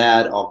 mom, and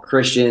dad, all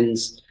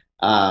Christians.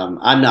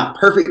 I'm not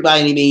perfect by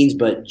any means,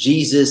 but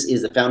Jesus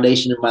is the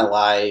foundation of my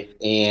life,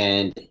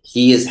 and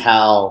he is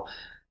how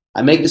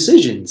I make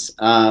decisions.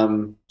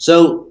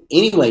 So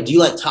anyway, do you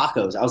like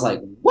tacos? I was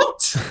like,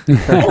 what?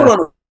 Hold on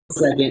a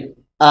second.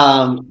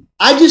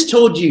 I just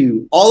told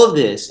you all of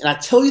this, and I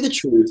tell you the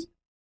truth,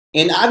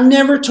 and I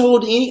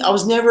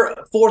was never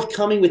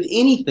forthcoming with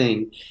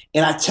anything.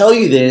 And I tell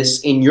you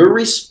this, and your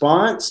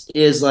response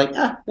is like,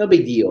 no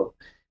big deal.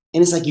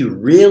 And it's like, you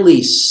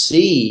really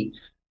see,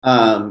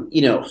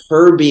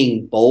 her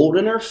being bold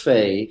in her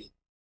faith,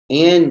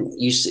 and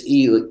you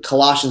see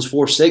Colossians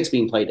 4:6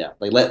 being played out.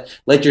 Like,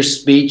 let your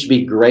speech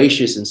be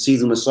gracious and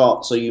seasoned with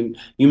salt, so you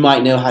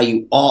might know how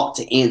you ought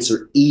to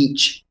answer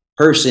each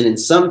person. And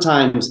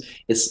sometimes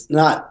it's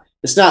not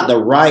the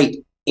right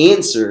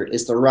answer,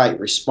 it's the right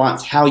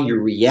response. How you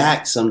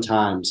react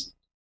sometimes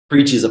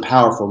preaches a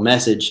powerful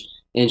message.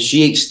 And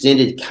she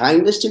extended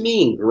kindness to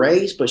me and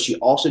grace, but she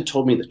also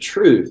told me the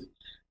truth.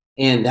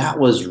 And that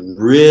was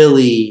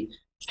really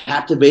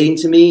captivating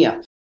to me.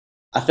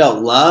 I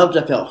felt loved,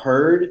 I felt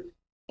heard,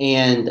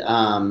 and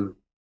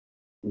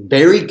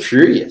very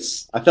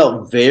curious. I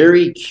felt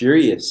very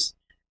curious.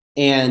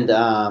 And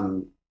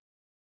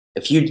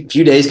a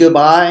few days go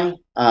by.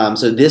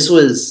 So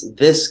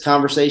this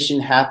conversation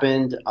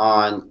happened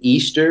on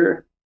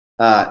Easter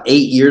 8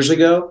 years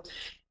ago.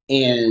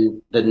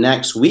 And the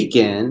next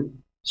weekend,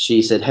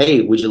 she said,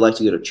 "Hey, would you like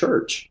to go to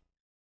church?"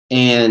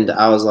 And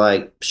I was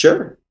like,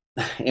 "Sure."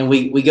 And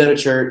we go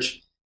to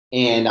church,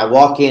 and I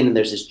walk in, and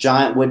there's this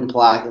giant wooden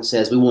plaque that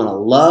says, "We want to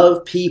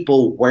love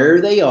people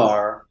where they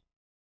are,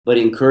 but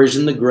encourage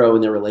them to grow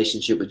in their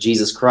relationship with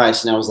Jesus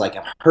Christ." And I was like,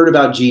 "I've heard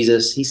about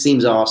Jesus. He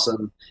seems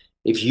awesome.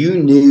 If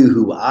you knew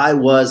who I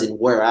was and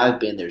where I've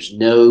been, there's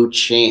no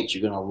chance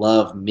you're going to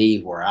love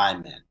me where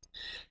I'm at."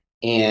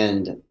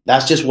 And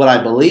that's just what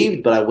I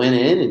believed. But I went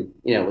in, and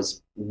it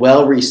was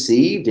well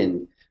received,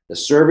 and the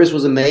service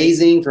was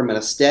amazing from an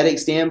aesthetic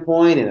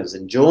standpoint, and I was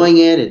enjoying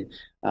it,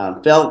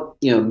 and felt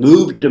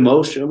moved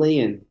emotionally.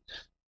 And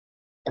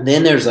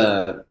then there's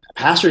a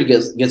pastor who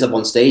gets up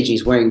on stage, and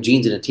he's wearing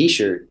jeans and a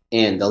t-shirt.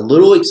 And the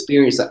little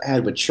experience I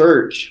had with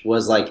church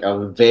was like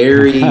a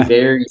very,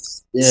 very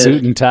stiff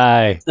suit and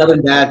tie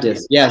Southern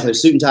Baptist. Yeah, so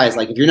suit and tie. It's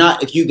like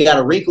if you got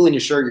a wrinkle in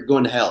your shirt, you're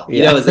going to hell.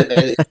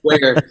 It's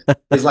where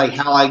it's like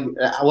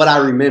what I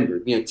remember.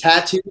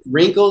 Tattoos,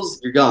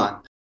 wrinkles, you're gone.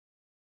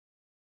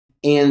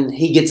 And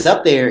he gets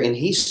up there and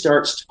he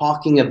starts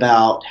talking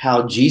about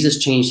how Jesus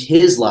changed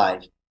his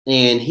life.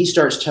 And he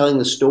starts telling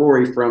the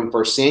story from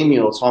 1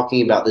 Samuel,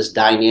 talking about this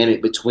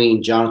dynamic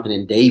between Jonathan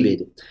and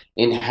David,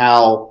 and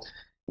how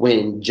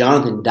when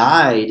Jonathan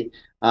died,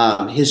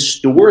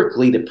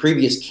 historically, the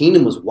previous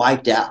kingdom was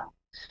wiped out.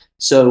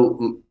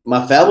 So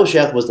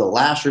Mephibosheth was the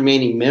last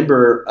remaining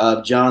member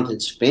of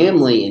Jonathan's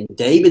family, and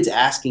David's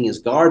asking his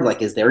guard,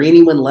 like, "Is there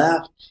anyone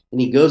left?" And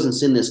he goes and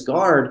sends this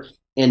guard,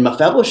 and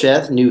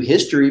Mephibosheth knew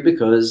history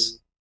because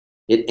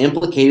it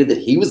implicated that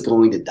he was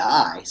going to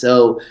die.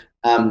 So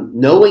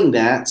knowing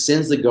that,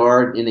 sends the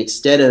guard, and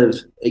instead of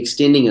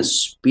extending a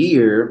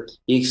spear,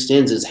 he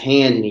extends his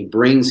hand and he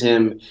brings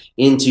him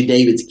into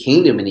David's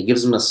kingdom, and he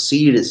gives him a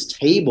seat at his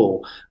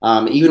table,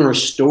 even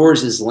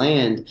restores his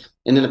land.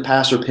 And then the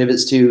pastor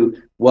pivots to,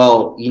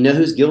 well, you know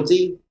who's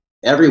guilty?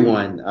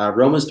 Everyone.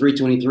 Romans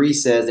 3:23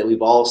 says that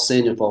we've all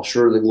sinned and fall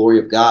short of the glory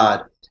of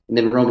God. And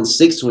then Romans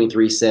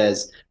 6:23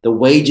 says the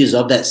wages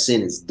of that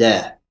sin is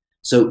death.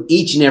 So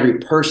each and every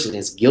person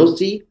is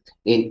guilty,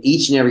 and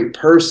each and every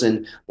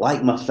person,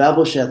 like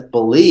Mephibosheth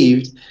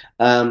believed,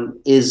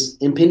 is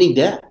impending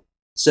death.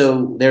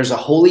 So there's a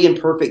holy and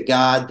perfect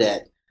God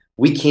that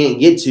we can't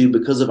get to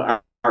because of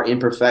our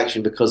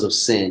imperfection, because of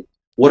sin.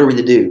 What are we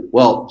to do?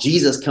 Well,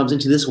 Jesus comes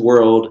into this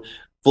world,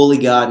 fully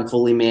God and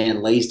fully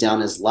man, lays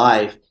down his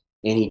life,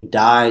 and he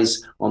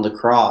dies on the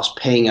cross,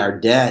 paying our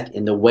debt.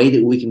 And the way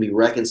that we can be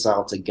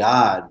reconciled to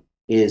God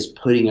is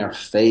putting our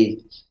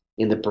faith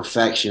in the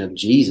perfection of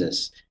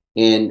Jesus.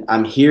 And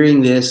I'm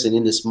hearing this, and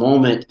in this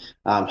moment,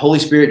 Holy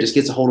Spirit just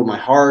gets a hold of my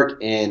heart,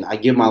 and I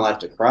give my life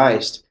to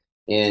Christ.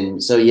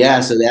 And so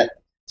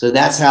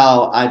that's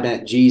how I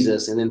met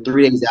Jesus. And then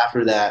 3 days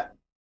after that,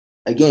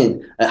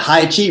 again, a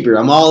high achiever,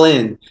 I'm all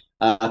in.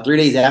 3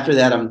 days after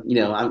that,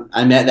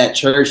 I'm at that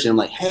church, and I'm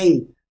like,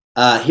 "Hey,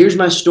 here's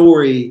my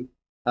story.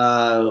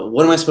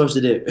 What am I supposed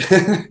to do?"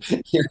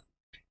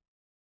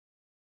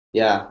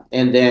 Yeah.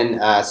 And then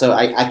so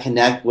I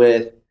connect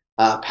with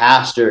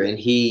pastor, and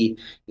he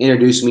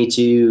introduced me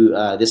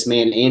to this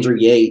man, Andrew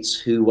Yates,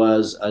 who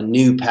was a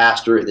new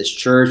pastor at this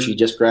church. He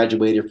just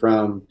graduated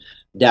from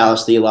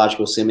Dallas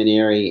Theological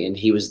Seminary, and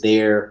he was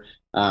there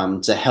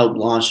to help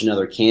launch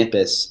another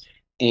campus.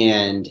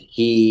 And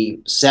he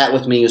sat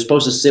with me. He was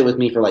supposed to sit with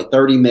me for like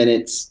 30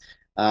 minutes.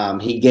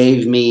 He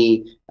gave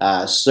me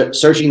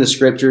Searching the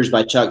Scriptures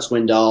by Chuck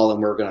Swindoll,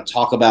 and we're going to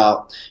talk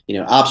about,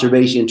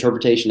 observation,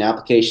 interpretation,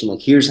 application.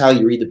 Like, here's how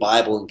you read the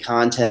Bible in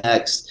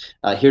context.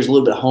 Here's a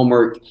little bit of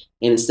homework.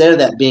 And instead of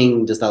that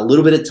being just a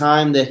little bit of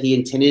time that he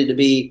intended it to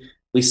be,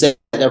 we sat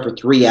there for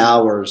 3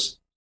 hours.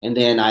 And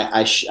then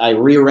I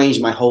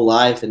rearranged my whole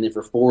life. And then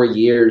for 4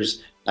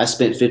 years, I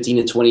spent 15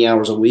 to 20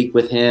 hours a week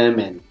with him,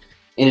 and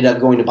ended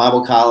up going to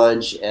Bible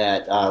college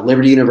at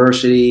Liberty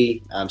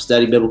University,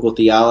 studied biblical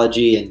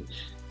theology,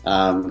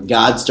 and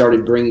God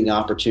started bringing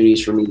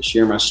opportunities for me to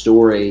share my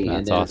story. That's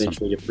and then awesome.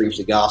 Eventually to preach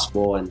the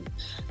gospel. And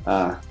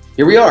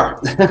here we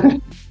are.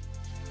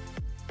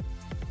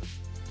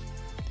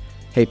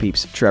 Hey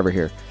peeps, Trevor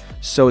here.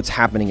 So it's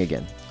happening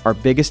again. Our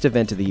biggest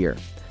event of the year.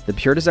 The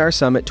Pure Desire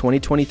Summit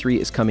 2023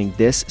 is coming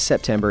this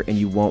September, and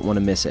you won't want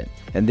to miss it.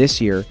 And this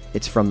year,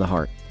 it's from the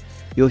heart.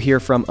 You'll hear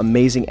from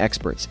amazing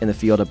experts in the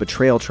field of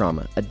betrayal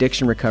trauma,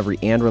 addiction recovery,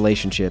 and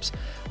relationships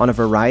on a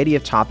variety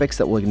of topics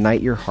that will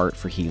ignite your heart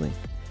for healing.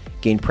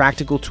 Gain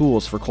practical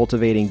tools for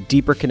cultivating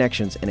deeper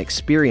connections and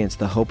experience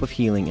the hope of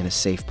healing in a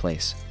safe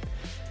place.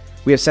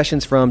 We have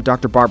sessions from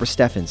Dr. Barbara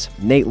Steffens,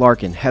 Nate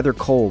Larkin, Heather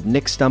Cole,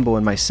 Nick Stumbo,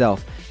 and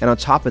myself. And on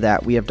top of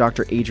that, we have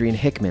Dr. Adrian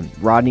Hickman,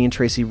 Rodney and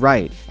Tracy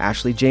Wright,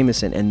 Ashley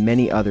Jameson, and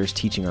many others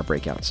teaching our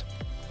breakouts.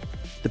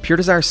 The Pure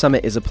Desire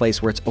Summit is a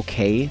place where it's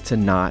okay to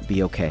not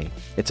be okay.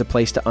 It's a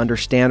place to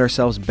understand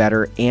ourselves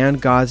better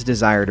and God's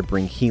desire to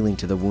bring healing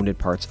to the wounded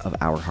parts of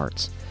our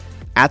hearts.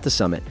 At the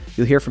summit,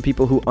 you'll hear from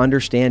people who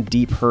understand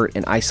deep hurt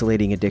and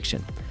isolating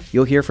addiction,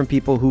 You'll hear from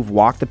people who've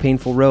walked the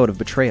painful road of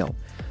betrayal.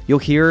 You'll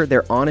hear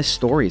their honest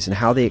stories and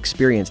how they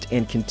experienced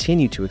and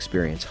continue to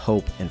experience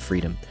hope and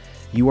freedom.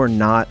 You are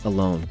not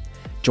alone.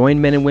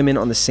 Join men and women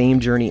on the same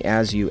journey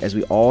as you as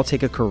we all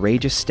take a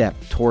courageous step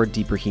toward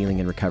deeper healing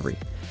and recovery.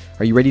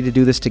 Are you ready to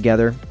do this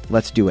together?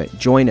 Let's do it.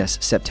 Join us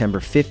September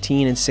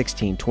 15 and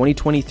 16,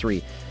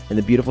 2023 in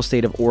the beautiful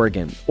state of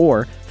Oregon,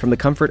 or from the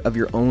comfort of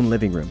your own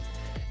living room.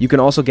 You can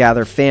also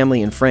gather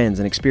family and friends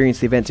and experience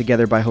the event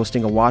together by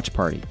hosting a watch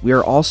party. We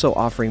are also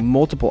offering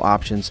multiple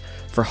options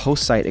for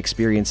host site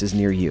experiences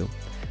near you.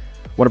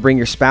 Want to bring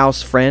your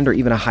spouse, friend, or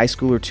even a high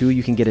school or two?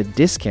 You can get a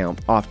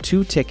discount off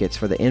 2 tickets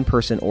for the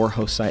in-person or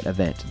host site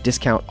event.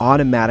 Discount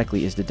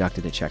automatically is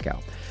deducted at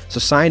checkout. So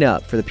sign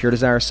up for the Pure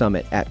Desire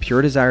Summit at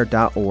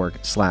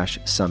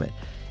puredesire.org/summit.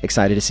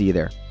 Excited to see you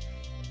there.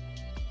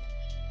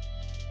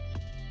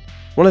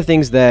 One of the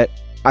things that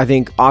I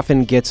think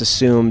often gets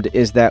assumed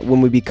is that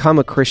when we become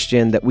a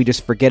Christian, that we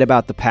just forget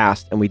about the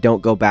past and we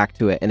don't go back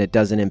to it, and it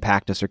doesn't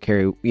impact us or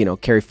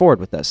carry forward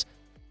with us.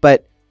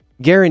 But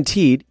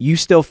guaranteed, you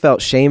still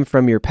felt shame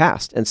from your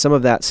past, and some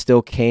of that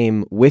still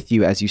came with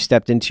you as you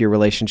stepped into your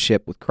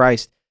relationship with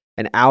Christ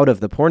and out of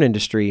the porn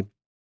industry.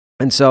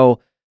 And so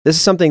this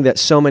is something that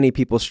so many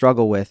people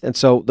struggle with. And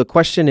so the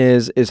question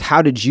is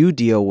how did you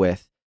deal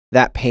with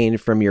that pain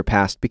from your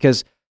past?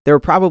 Because there were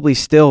probably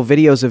still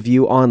videos of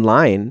you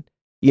online,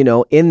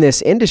 in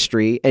this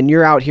industry, and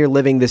you're out here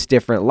living this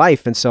different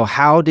life. And so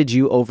how did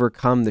you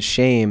overcome the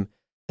shame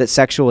that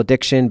sexual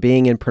addiction,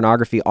 being in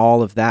pornography,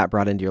 all of that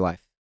brought into your life?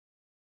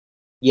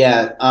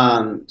 Yeah.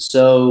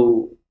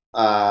 So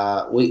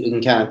we can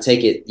kind of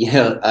take it,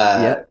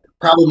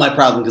 problem by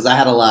problem, because I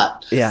had a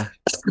lot. Yeah.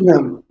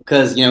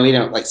 Because,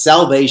 like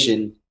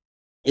salvation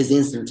is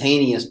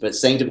instantaneous, but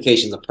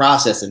sanctification is a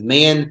process. And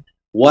man,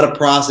 what a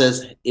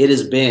process it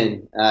has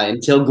been.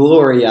 Until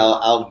glory,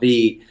 I'll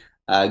be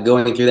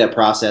going through that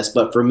process.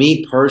 But for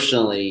me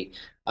personally,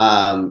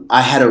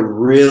 I had a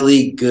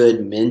really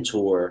good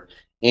mentor,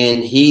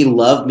 and he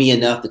loved me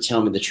enough to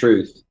tell me the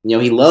truth.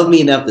 He loved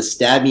me enough to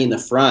stab me in the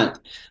front,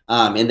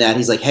 in that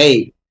he's like,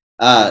 hey,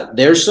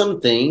 there's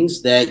some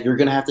things that you're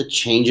going to have to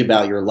change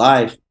about your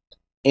life.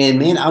 And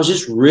man, I was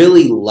just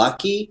really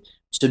lucky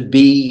to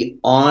be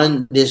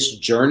on this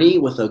journey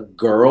with a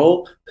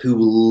girl who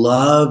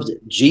loved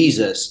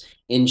Jesus.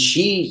 And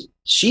she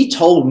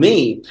told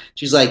me,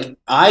 she's like,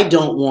 I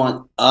don't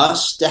want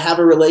us to have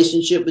a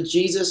relationship with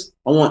Jesus.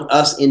 I want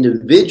us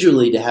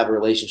individually to have a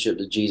relationship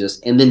with Jesus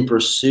and then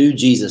pursue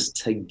Jesus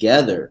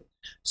together.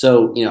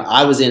 So,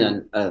 I was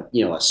in a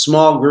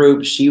small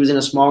group. She was in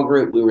a small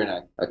group. We were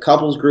in a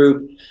couples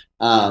group.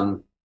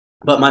 But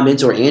my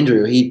mentor,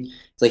 Andrew, he's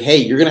like, hey,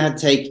 you're going to have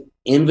to take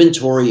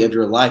inventory of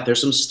your life.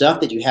 There's some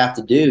stuff that you have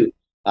to do,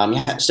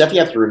 stuff you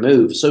have to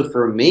remove. So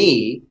for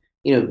me,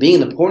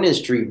 being in the porn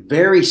industry,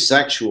 very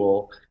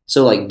sexual.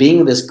 So like being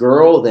with this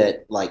girl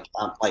that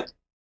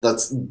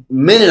that's the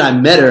minute I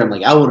met her, I'm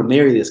like, I want to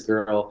marry this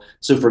girl.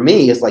 So for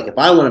me, it's like, if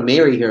I want to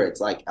marry her,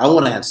 it's like, I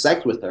want to have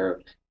sex with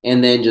her.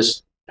 And then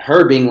just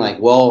her being like,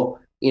 well,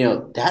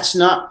 that's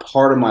not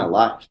part of my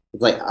life.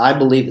 It's like, I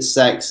believe that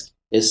sex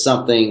is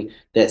something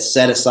that's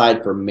set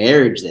aside for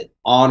marriage, that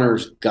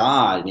honors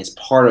God, and it's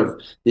part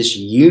of this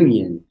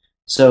union.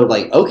 So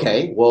like,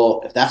 okay,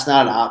 well, if that's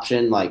not an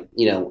option, like,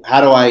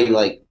 how do I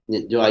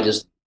do I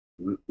just,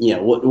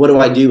 what do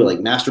I do? Like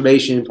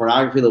masturbation,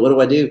 pornography, like what do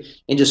I do?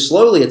 And just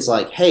slowly it's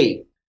like,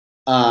 hey,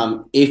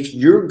 if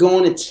you're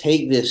going to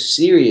take this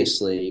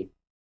seriously,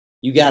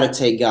 you got to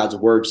take God's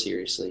word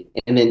seriously.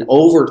 And then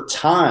over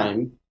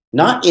time,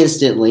 not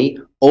instantly,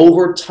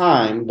 over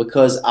time,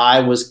 because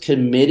I was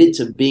committed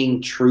to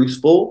being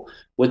truthful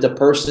with the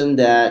person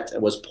that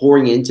was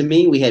pouring into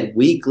me. We had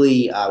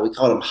weekly, we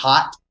called them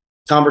hot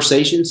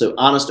conversations, so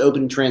honest,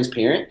 open,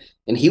 transparent.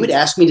 And he would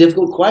ask me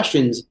difficult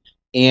questions.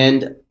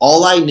 And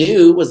all I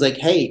knew was like,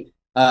 hey,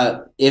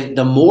 if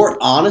the more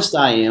honest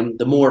I am,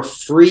 the more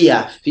free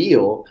I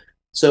feel.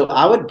 So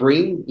I would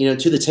bring,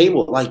 to the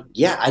table, like,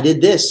 yeah, I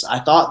did this. I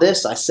thought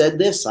this. I said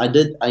this. I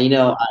did, I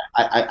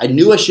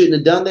knew I shouldn't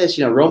have done this.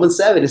 Romans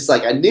 7, it's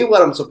like, I knew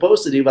what I'm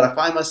supposed to do, but I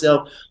find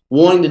myself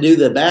wanting to do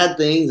the bad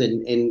things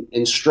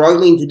and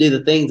struggling to do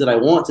the things that I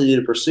want to do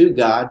to pursue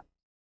God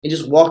and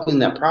just walking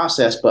that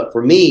process. But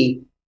for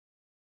me,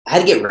 I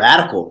had to get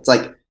radical. It's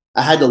like,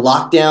 I had to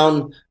lock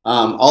down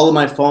all of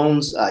my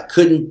phones. I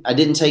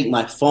didn't take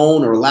my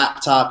phone or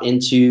laptop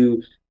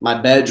into my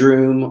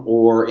bedroom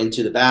or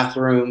into the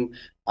bathroom.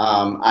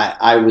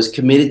 I was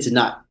committed to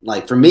not,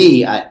 like, for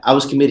me, I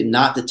was committed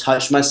not to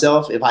touch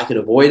myself if I could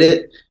avoid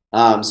it.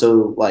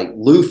 So like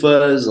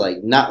loofahs,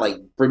 like not like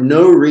for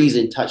no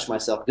reason touch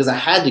myself, because I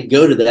had to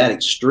go to that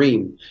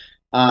extreme.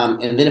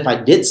 And then if I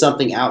did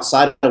something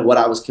outside of what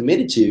I was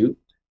committed to,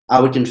 I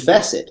would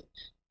confess it.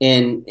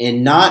 And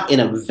not in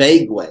a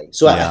vague way.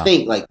 So yeah. I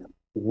think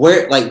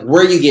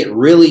where you get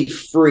really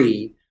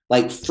free,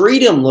 like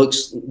freedom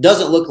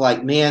doesn't look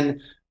like,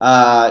 man,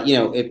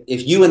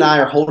 if you and I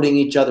are holding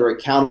each other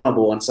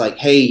accountable, and it's like,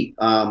 hey,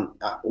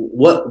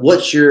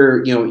 what's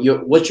your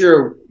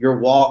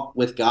walk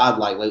with God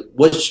like? Like,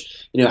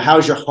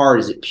 how's your heart?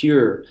 Is it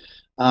pure?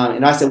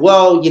 And I said,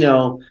 well,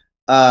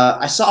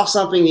 I saw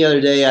something the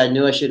other day I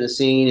knew I shouldn't have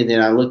seen, and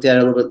then I looked at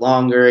it a little bit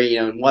longer,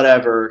 and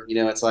whatever,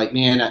 it's like,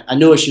 man, I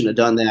knew I shouldn't have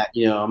done that,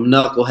 I'm a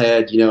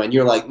knucklehead, and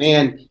you're like,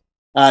 man,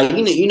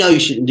 you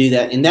shouldn't do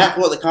that, and that's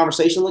what the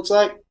conversation looks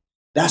like.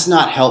 That's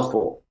not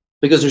helpful,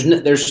 because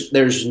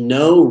there's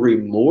no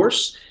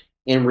remorse,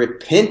 and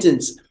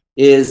repentance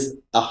is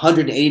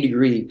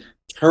 180-degree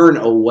turn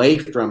away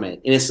from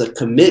it, and it's a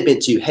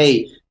commitment to,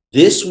 hey,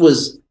 this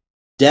was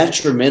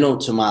detrimental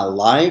to my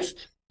life.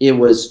 It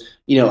was,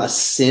 a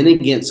sin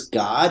against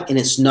God, and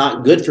it's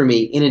not good for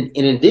me. And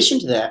in addition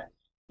to that,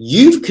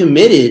 you've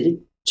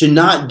committed to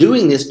not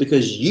doing this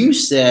because you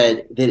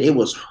said that it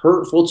was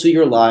hurtful to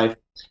your life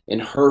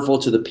and hurtful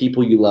to the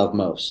people you love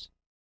most.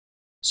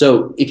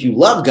 So if you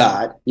love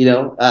God,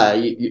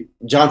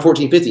 John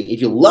 14:15, if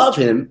you love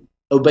him,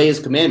 obey his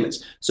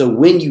commandments. So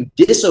when you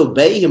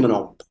disobey him and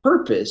on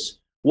purpose,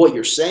 what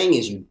you're saying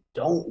is you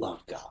don't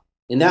love God.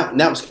 And that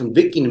was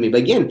convicting to me.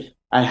 But again,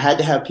 I had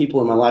to have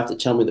people in my life that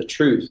tell me the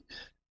truth.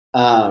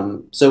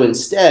 So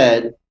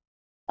instead,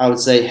 I would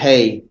say,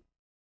 hey,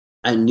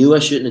 I knew I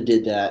shouldn't have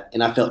did that,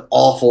 and I felt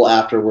awful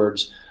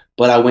afterwards,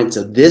 but I went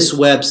to this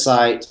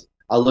website,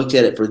 I looked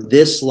at it for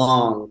this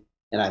long,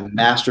 and I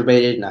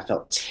masturbated, and I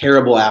felt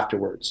terrible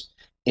afterwards.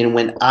 And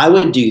when I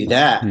would do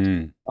that,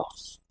 a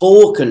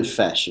full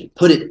confession,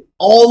 put it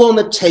all on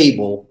the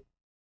table,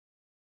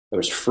 there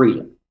was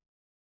freedom.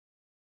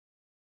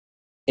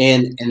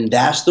 And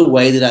that's the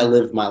way that I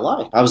lived my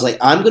life. I was like,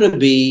 I'm going to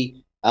be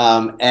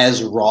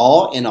as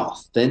raw and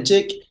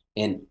authentic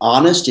and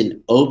honest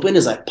and open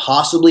as I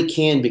possibly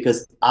can,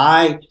 because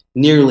I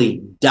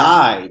nearly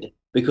died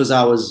because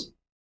I was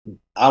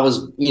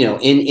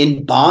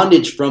in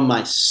bondage from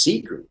my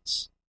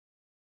secrets.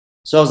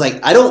 So I was like,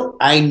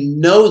 I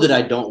know that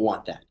I don't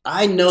want that.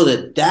 I know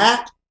that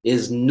that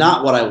is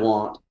not what I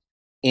want.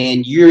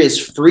 And you're as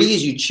free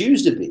as you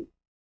choose to be,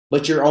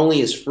 but you're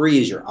only as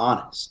free as you're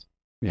honest.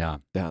 Yeah.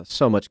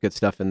 So much good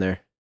stuff in there.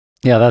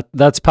 Yeah,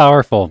 that's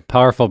powerful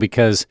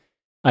because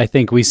I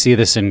think we see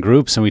this in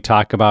groups, and we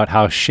talk about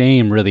how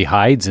shame really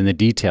hides in the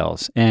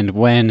details. And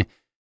when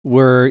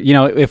we're,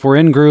 if we're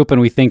in group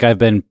and we think I've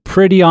been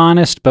pretty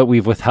honest, but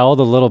we've withheld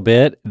a little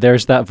bit,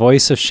 there's that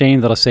voice of shame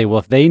that'll say, well,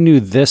 if they knew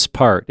this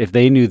part, if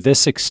they knew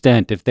this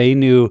extent, if they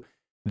knew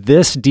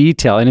this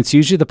detail, and it's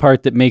usually the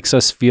part that makes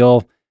us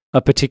feel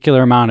a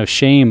particular amount of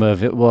shame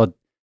of it. Well,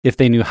 if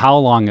they knew how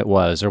long it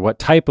was, or what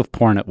type of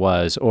porn it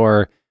was,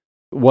 or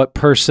what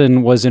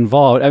person was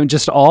involved. I mean,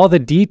 just all the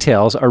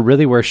details are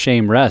really where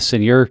shame rests.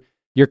 And you're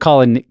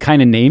kind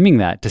of naming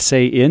that, to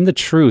say in the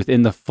truth,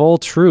 in the full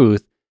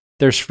truth,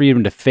 there's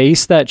freedom to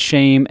face that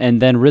shame and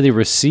then really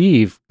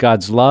receive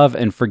God's love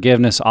and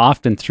forgiveness,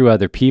 often through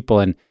other people.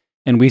 And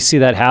we see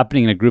that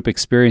happening in a group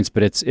experience,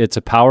 but it's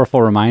a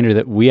powerful reminder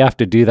that we have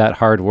to do that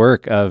hard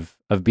work of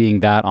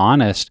being that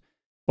honest,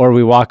 or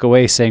we walk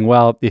away saying,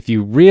 well, if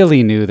you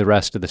really knew the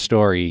rest of the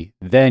story,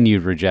 then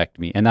you'd reject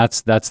me. And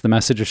that's the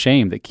message of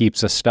shame that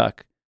keeps us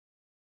stuck.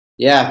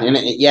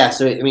 Yeah.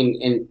 So, I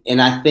mean,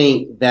 and I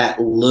think that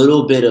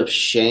little bit of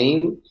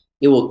shame,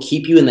 it will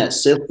keep you in that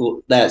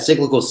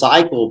cyclical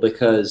cycle,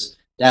 because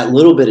that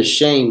little bit of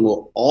shame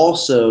will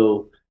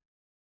also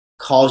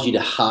cause you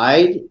to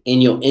hide,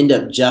 and you'll end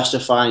up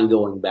justifying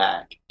going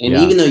back. And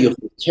even though you'll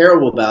feel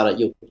terrible about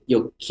it,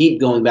 you'll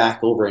keep going back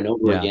over and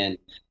over again.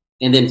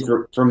 And then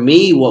for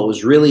me, what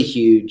was really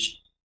huge,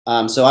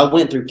 so I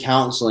went through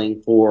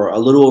counseling for a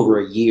little over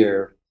a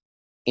year,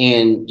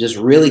 and just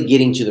really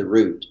getting to the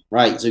root,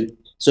 right?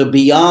 So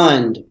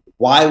beyond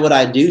why would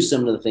I do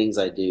some of the things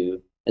I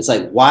do, it's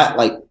like,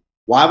 why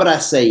would I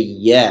say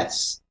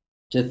yes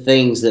to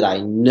things that I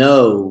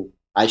know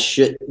I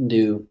shouldn't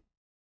do,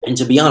 and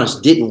to be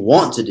honest, didn't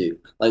want to do?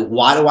 Like,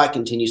 why do I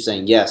continue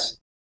saying yes?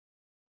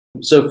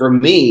 So for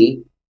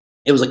me,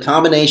 it was a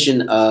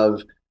combination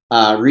of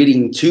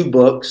reading 2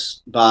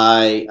 books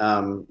by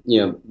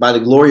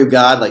the glory of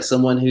God, like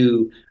someone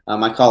who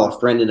I call a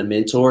friend and a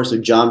mentor. So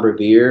John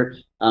Bevere,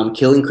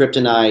 Killing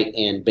Kryptonite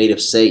and Bait of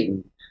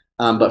Satan.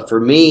 But for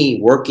me,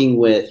 working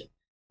with,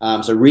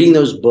 so reading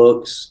those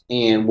books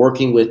and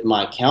working with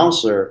my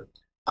counselor,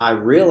 I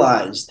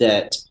realized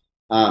that,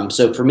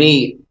 so for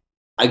me,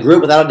 I grew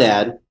up without a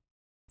dad,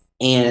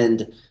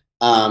 and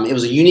it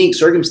was a unique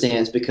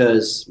circumstance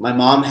because my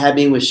mom had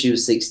me when she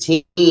was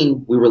 16.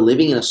 We were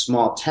living in a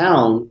small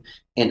town,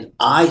 and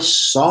I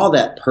saw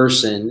that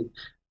person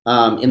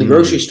in the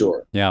grocery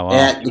store,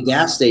 at the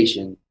gas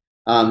station.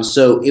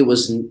 So it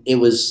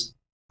was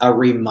a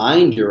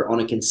reminder on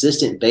a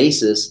consistent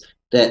basis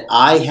that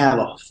I have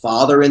a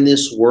father in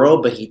this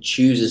world, but he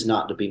chooses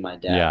not to be my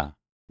dad.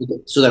 Yeah.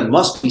 So there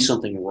must be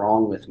something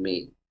wrong with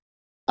me.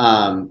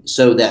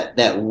 So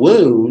that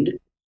wound,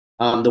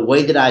 the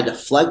way that I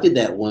deflected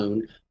that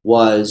wound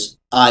was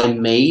I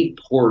made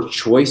poor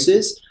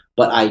choices,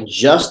 but I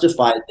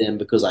justified them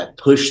because I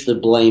pushed the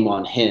blame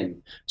on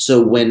him.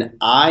 So when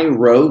I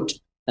wrote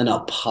an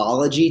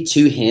apology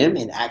to him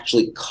and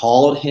actually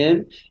called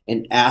him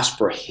and asked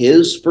for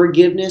his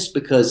forgiveness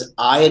because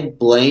I had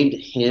blamed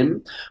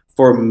him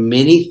for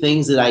many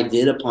things that I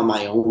did upon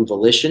my own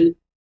volition,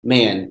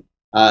 man,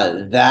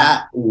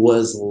 that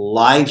was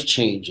life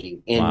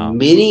changing. And Wow.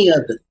 many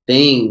of the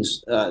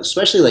things,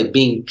 especially like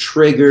being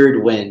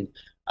triggered when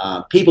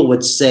people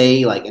would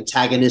say like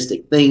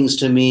antagonistic things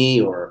to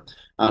me, or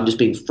just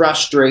being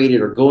frustrated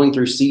or going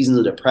through seasons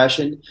of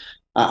depression.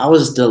 I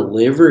was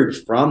delivered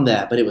from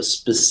that, but it was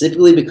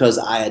specifically because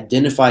I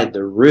identified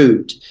the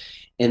root.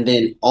 And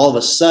then all of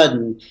a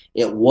sudden,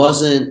 it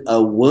wasn't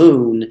a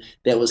wound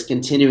that was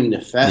continuing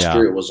to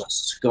fester. Yeah. It was a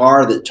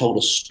scar that told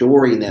a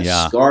story, and that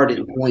Yeah. scar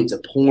didn't point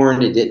to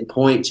porn. It didn't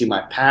point to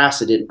my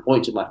past. It didn't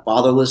point to my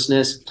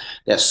fatherlessness.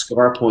 That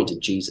scar pointed to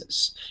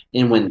Jesus.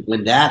 And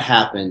when that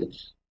happened,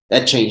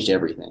 that changed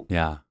everything.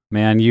 Yeah.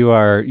 Man,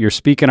 you're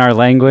speaking our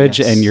language,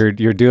 Yes. and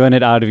you're doing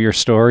it out of your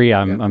story.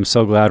 I'm Yeah. I'm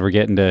so glad we're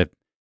getting to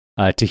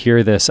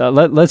hear this.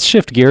 Let's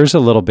shift gears a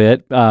little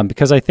bit,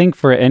 because I think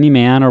for any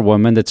man or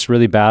woman that's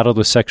really battled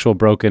with sexual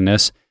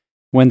brokenness,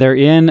 when they're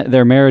in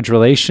their marriage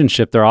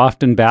relationship, they're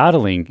often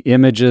battling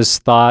images,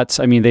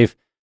 thoughts. I mean, they've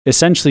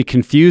essentially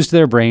confused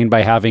their brain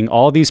by having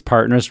all these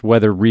partners,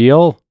 whether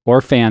real or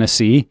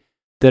fantasy,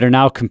 that are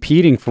now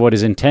competing for what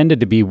is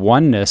intended to be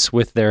oneness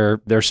with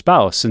their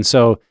spouse. And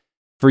so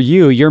for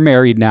you, you're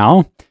married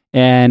now.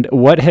 And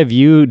what have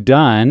you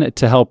done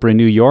to help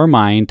renew your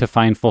mind to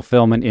find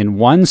fulfillment in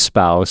one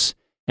spouse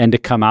and to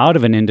come out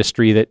of an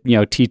industry that,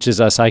 teaches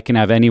us I can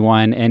have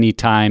anyone,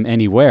 anytime,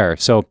 anywhere?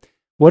 So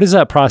what does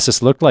that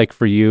process look like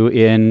for you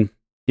in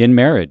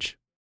marriage?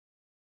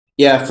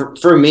 Yeah,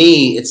 for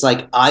me, it's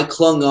like I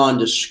clung on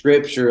to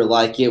scripture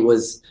like it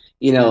was,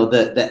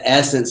 the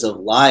essence of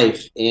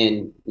life.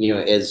 And,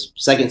 as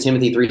 2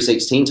 Timothy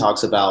 3:16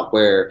 talks about,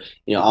 where,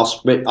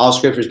 all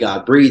scripture is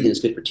God breathed and it's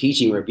good for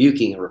teaching,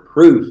 rebuking, and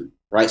reproof,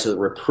 right? So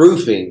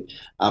reproofing,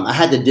 I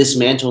had to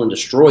dismantle and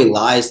destroy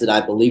lies that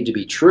I believed to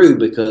be true,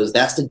 because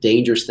that's the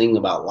dangerous thing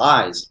about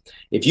lies.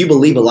 If you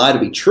believe a lie to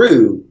be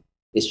true,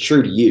 it's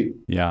true to you.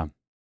 Yeah.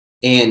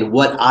 And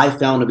what I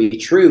found to be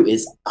true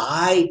is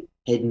I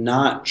had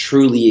not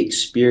truly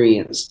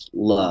experienced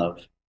love.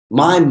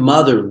 My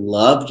mother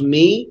loved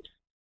me,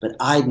 but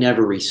I'd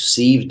never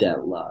received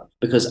that love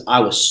because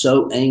I was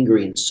so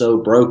angry and so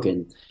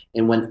broken.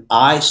 And when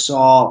I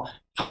saw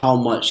how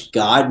much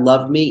God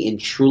loved me and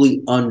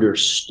truly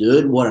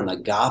understood what an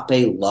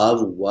agape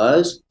love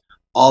was,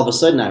 all of a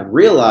sudden I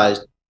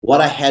realized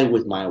what I had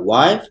with my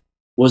wife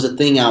was the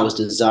thing I was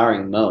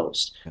desiring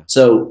most. Yeah.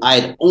 So I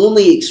had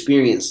only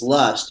experienced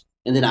lust,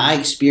 and then I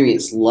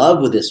experienced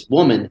love with this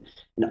woman.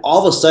 And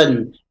all of a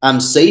sudden, I'm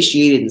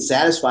satiated and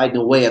satisfied in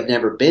a way I've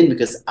never been,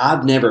 because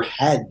I've never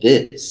had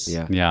this.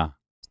 Yeah. Yeah.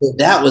 So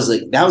that was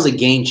a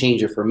game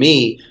changer for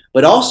me.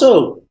 But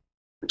also,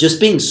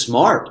 just being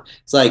smart.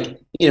 It's like,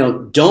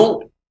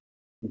 don't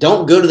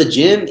go to the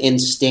gym and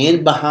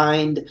stand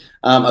behind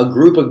a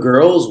group of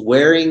girls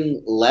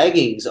wearing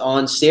leggings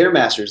on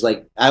Stairmasters.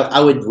 Like I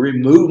would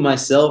remove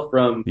myself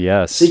from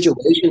Yes.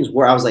 situations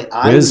where I was like,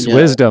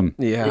 Wisdom.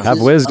 Yeah.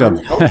 Have wisdom.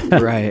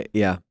 Right.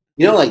 Yeah.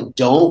 Like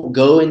don't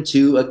go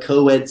into a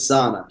co-ed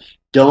sauna.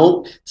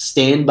 Don't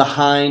stand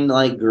behind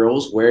like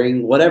girls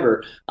wearing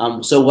whatever.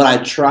 So what I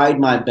tried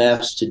my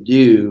best to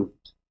do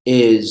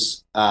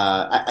is,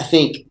 I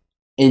think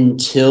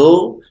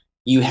until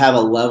you have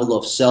a level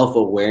of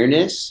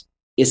self-awareness,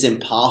 it's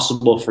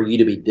impossible for you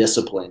to be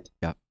disciplined.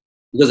 Yeah.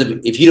 Because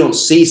if you don't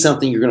see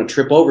something you're going to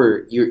trip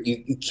over,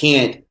 you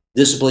can't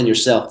discipline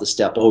yourself to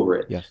step over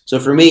it. Yes. So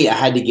for me, I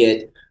had to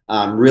get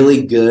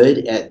really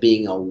good at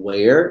being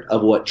aware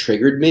of what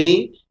triggered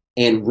me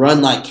and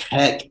run like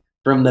heck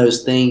from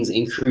those things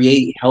and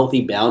create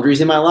healthy boundaries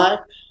in my life.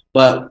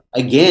 But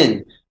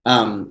again,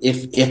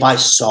 if I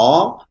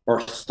saw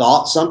or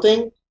thought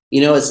something,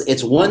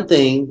 it's one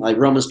thing, like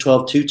Romans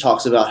 12:2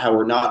 talks about how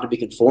we're not to be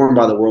conformed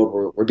by the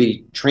world, we're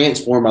being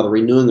transformed by the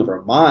renewing of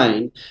our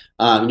mind.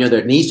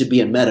 There needs to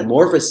be a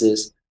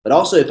metamorphosis, but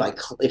also if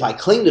I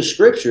cling to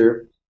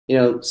scripture,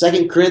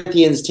 2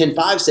 Corinthians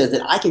 10:5 says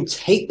that I can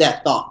take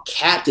that thought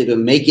captive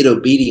and make it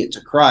obedient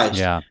to Christ.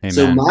 Yeah. Amen.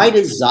 So my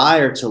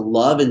desire to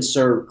love and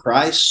serve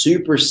Christ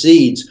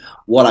supersedes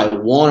what I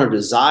want or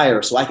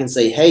desire. So I can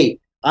say, hey,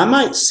 I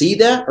might see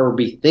that or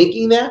be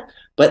thinking that,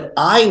 but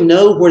I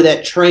know where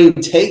that train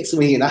takes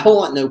me, and I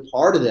want no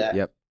part of that.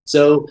 Yep.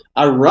 So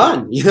I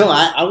run.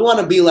 I want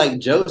to be like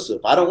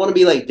Joseph. I don't want to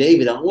be like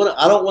David. I don't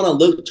want to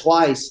look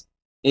twice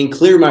and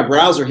clear my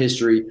browser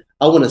history.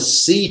 I want to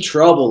see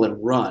trouble and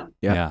run.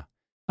 Yeah.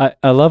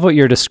 I love what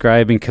you're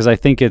describing, because I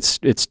think it's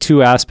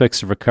two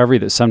aspects of recovery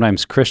that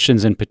sometimes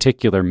Christians in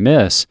particular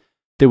miss,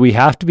 that we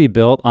have to be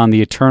built on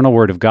the eternal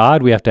Word of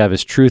God. We have to have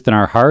His truth in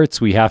our hearts.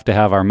 We have to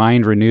have our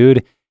mind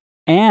renewed,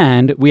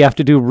 and we have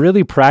to do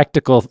really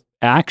practical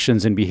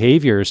actions and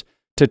behaviors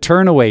to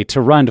turn away,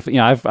 to run.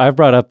 I've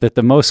brought up that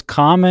the most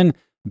common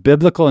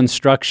biblical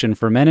instruction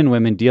for men and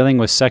women dealing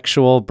with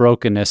sexual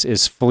brokenness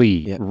is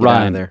flee,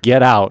 run,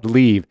 get out,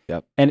 leave.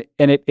 Yep. And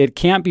it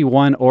can't be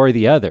one or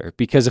the other,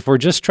 because if we're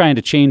just trying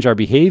to change our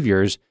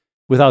behaviors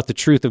without the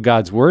truth of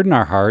God's word in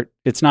our heart,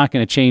 it's not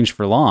going to change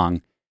for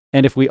long.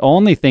 And if we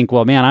only think,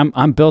 well, man,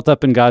 I'm built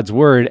up in God's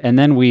word, and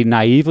then we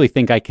naively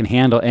think I can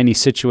handle any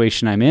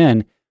situation I'm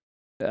in,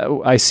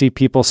 I see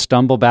people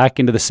stumble back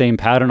into the same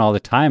pattern all the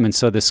time. And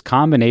so this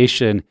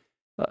combination,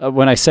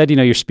 when I said,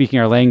 you're speaking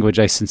our language,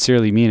 I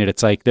sincerely mean it.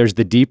 It's like there's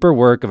the deeper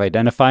work of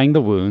identifying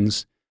the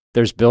wounds,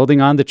 there's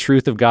building on the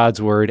truth of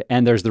God's word,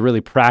 and there's the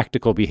really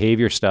practical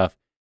behavior stuff.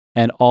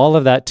 And all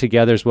of that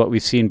together is what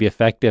we've seen be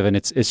effective. And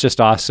it's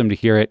just awesome to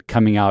hear it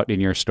coming out in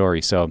your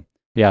story. So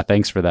yeah,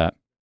 thanks for that.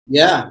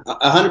 Yeah,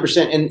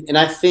 100%. And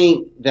I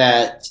think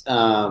that,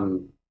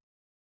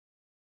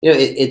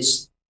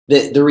 it's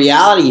the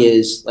reality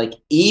is, like,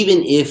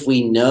 even if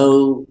we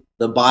know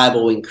the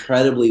Bible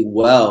incredibly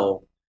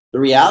well, the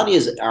reality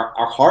is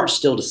our heart's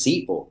still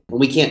deceitful and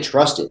we can't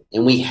trust it,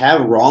 and we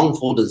have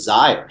wrongful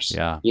desires.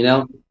 Yeah.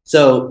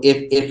 So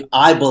if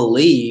I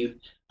believe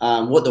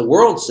what the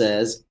world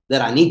says,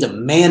 that I need to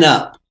man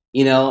up,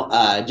 use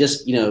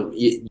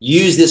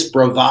this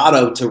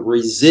bravado to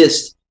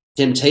resist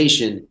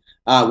temptation,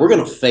 we're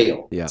going to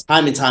fail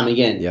time and time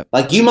again. Yep.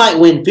 Like, you might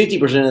win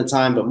 50% of the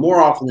time, but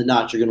more often than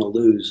not, you're going to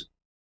lose,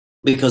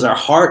 because our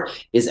heart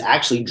is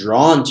actually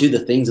drawn to the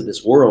things of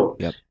this world.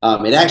 Yep.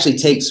 It actually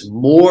takes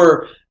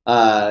more,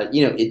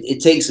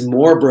 it takes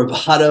more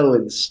bravado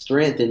and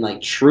strength and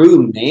like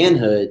true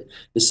manhood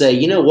to say,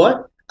 you know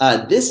what?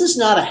 This is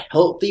not a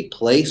healthy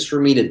place for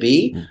me to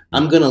be. Mm-hmm.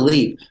 I'm going to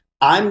leave.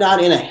 I'm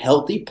not in a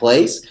healthy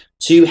place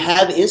to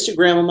have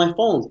Instagram on my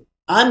phone.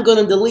 I'm going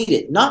to delete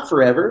it, not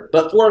forever,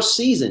 but for a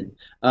season.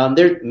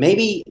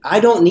 Maybe I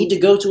don't need to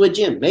go to a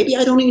gym. Maybe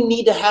I don't even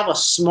need to have a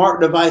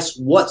smart device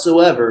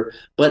whatsoever,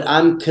 but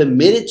I'm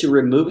committed to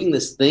removing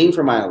this thing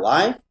from my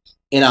life.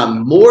 And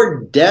I'm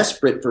more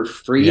desperate for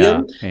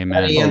freedom than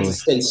I am to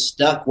stay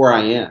stuck where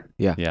I am.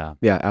 Yeah,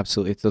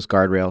 absolutely. It's those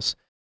guardrails.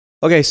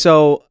 Okay,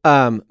 so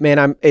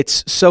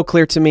it's so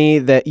clear to me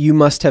that you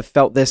must have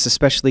felt this,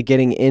 especially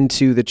getting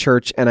into the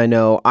church. And I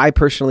know I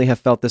personally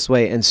have felt this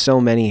way, and so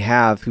many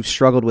have, who've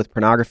struggled with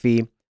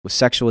pornography, with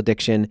sexual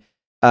addiction,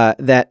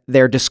 that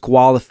they're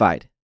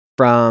disqualified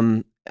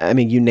from,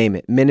 you name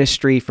it,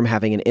 ministry, from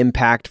having an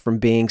impact, from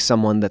being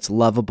someone that's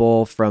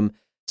lovable, from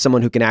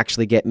someone who can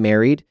actually get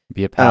married.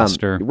 Be a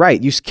pastor.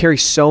 Right. You carry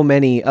so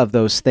many of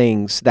those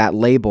things, that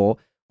label.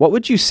 What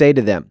would you say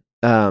to them?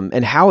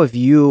 And how have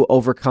you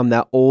overcome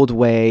that old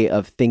way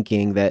of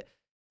thinking that,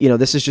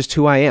 this is just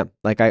who I am?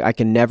 Like, I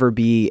can never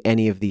be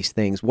any of these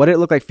things. What did it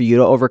look like for you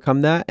to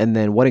overcome that? And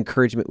then what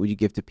encouragement would you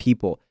give to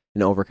people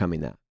in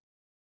overcoming that?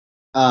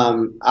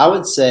 I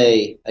would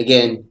say,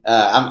 again,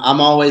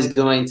 I'm always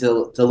going to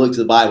look to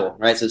the Bible,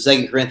 right? So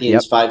 2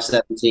 Corinthians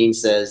 5:17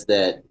 says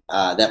that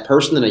that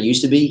person that I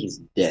used to be, he's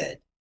dead,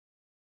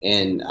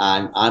 and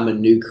I'm a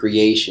new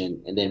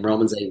creation. And then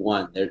Romans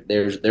 8:1,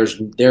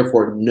 there's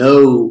therefore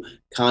no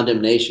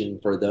condemnation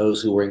for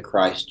those who are in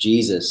Christ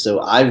Jesus. So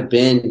I've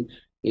been,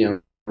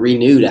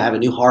 renewed. I have a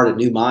new heart, a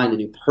new mind, a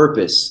new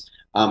purpose.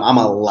 I'm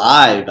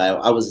alive.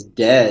 I was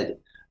dead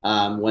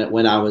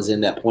when I was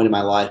in that point in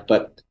my life.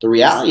 But the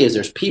reality is,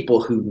 there's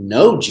people who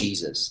know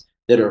Jesus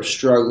that are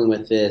struggling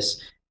with this.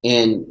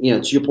 And,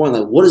 to your point,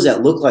 like, what does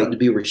that look like to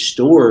be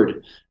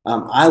restored?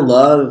 I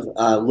love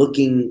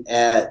looking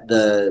at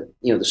the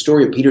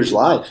story of Peter's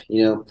life.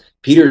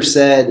 Peter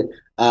said,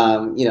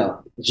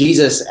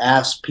 Jesus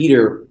asked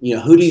Peter,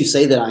 who do you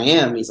say that I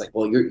am? He's like,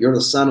 well, you're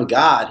the Son of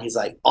God. He's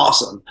like,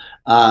 awesome.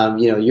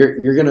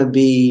 You're going to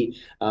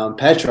be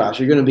Petros.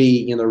 You're going to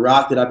be the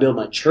rock that I build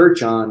my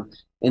church on.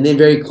 And then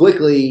very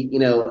quickly,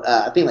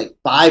 I think like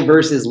 5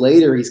 verses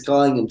later, he's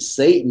calling him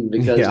Satan,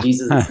 because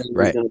Jesus is saying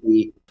he's going to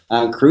be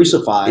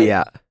crucified.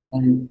 Yeah.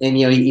 And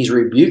he's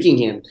rebuking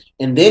him.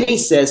 And then he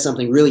says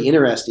something really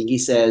interesting. He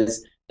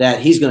says that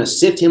he's going to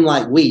sift him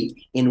like wheat.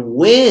 And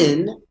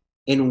when,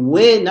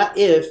 not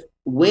if,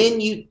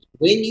 when you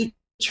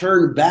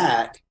turn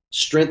back,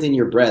 strengthen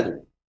your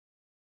brethren.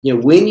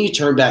 When you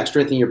turn back,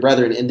 strengthen your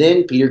brethren. And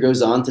then Peter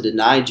goes on to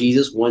deny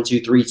Jesus 1,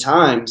 2, 3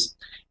 times.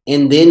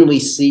 And then we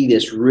see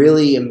this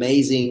really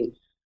amazing,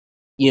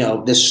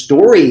 this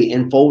story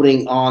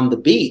unfolding on the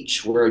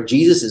beach where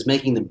Jesus is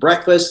making them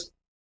breakfast.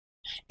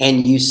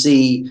 And you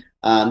see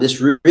this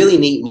really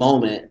neat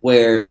moment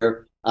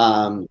where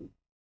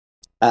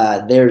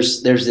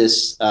there's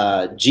this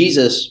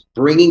Jesus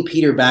bringing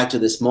Peter back to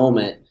this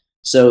moment.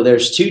 So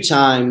there's 2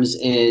 times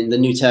in the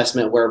New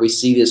Testament where we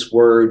see this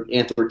word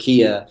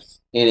anthrachia,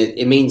 and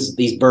it means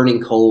these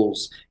burning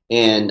coals.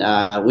 And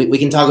we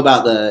can talk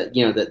about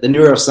the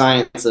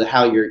neuroscience of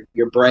how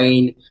your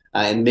brain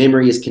and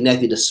memory is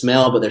connected to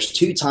smell. But there's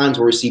 2 times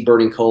where we see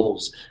burning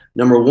coals.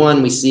 Number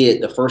 1, we see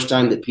it the first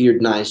time that Peter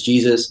denies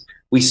Jesus.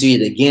 We see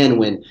it again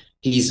when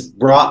he's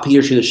brought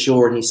Peter to the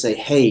shore and he say,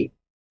 hey,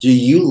 do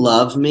you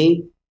love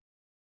me?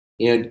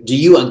 Do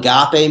you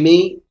agape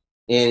me?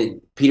 And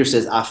Peter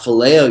says, I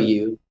phileo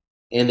you.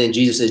 And then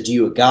Jesus says, do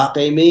you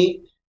agape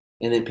me?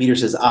 And then Peter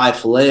says, I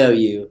phileo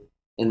you.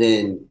 And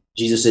then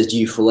Jesus says, do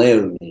you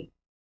phileo me?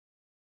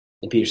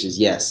 And Peter says,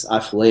 yes, I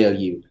phileo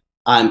you.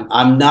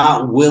 I'm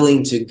not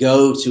willing to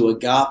go to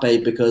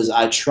agape because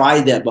I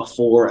tried that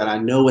before and I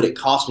know what it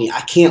cost me.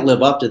 I can't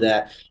live up to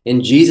that.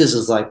 And Jesus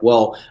is like,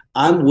 well,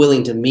 I'm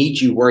willing to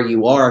meet you where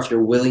you are if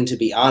you're willing to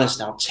be honest.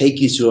 And I'll take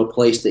you to a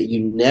place that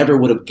you never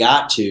would have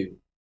got to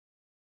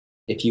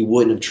if you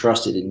wouldn't have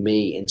trusted in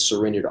me and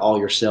surrendered all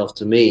yourself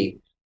to me.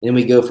 Then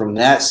we go from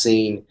that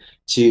scene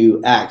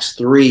to Acts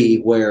 3,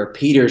 where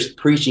Peter's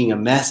preaching a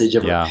message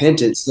of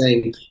repentance,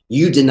 saying,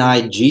 you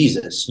denied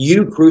Jesus,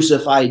 you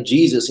crucified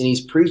Jesus. And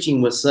he's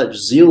preaching with such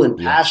zeal and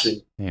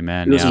passion.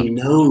 Amen. Because he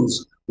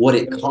knows what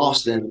it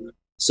cost them.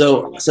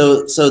 So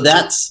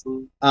that's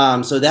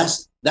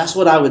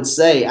what I would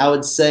say. I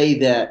would say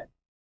that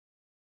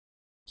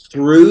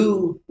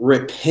through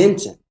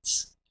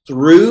repentance,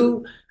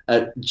 through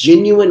a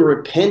genuine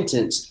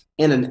repentance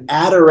and an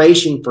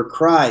adoration for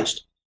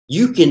Christ,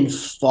 you can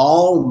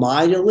fall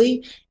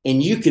mightily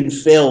and you can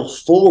fail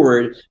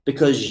forward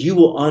because you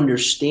will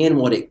understand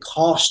what it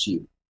cost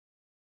you.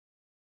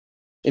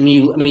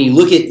 You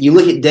look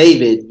at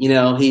David.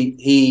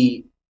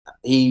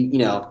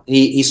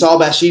 He saw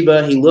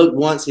Bathsheba. He looked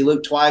once. He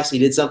looked twice. He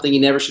did something he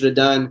never should have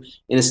done. And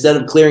instead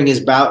of clearing his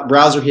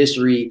browser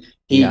history,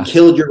 he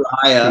killed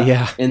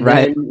Uriah. And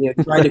then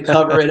tried to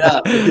cover it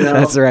up.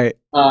 That's right.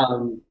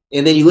 And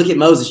then you look at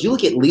Moses. You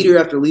look at leader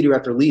after leader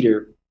after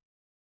leader.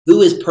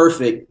 Who is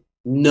perfect?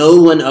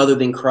 No one other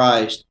than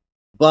Christ,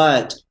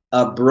 but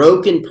a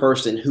broken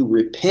person who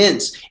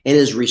repents and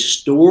is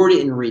restored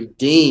and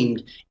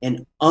redeemed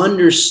and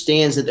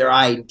understands that their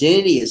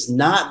identity is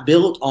not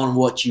built on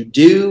what you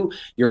do,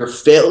 your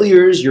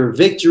failures, your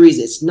victories.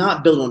 It's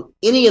not built on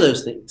any of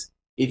those things.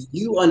 If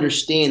you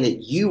understand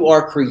that you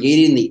are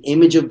created in the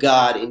image of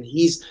God and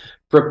he's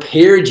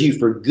prepared you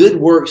for good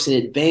works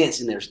in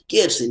advance, and there's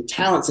gifts and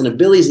talents and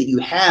abilities that you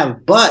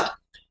have, but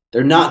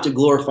they're not to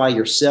glorify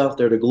yourself,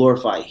 they're to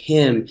glorify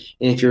him.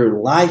 And if your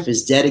life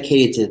is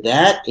dedicated to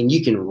that and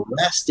you can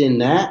rest in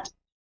that,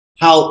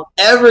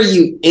 however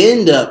you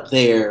end up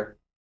there,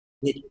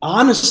 it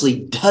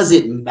honestly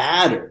doesn't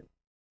matter.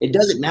 It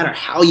doesn't matter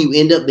how you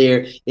end up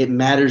there. It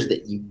matters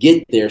that you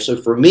get there. So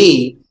for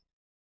me,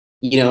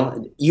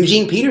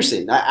 Eugene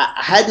Peterson, I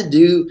had to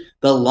do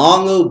the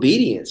long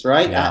obedience,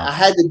 right? Yeah. I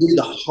had to do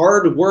the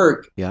hard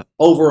work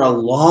over a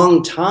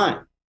long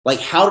time. Like,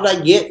 how did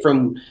I get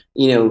from,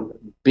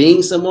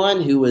 being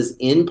someone who was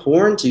in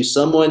porn to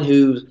someone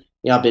who,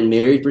 I've been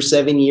married for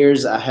 7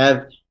 years. I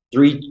have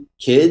 3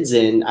 kids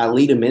and I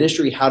lead a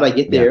ministry. How did I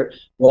get there?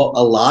 Well,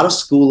 a lot of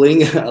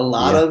schooling, a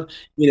lot of,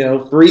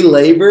 free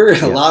labor,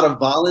 a lot of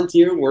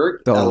volunteer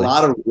work, a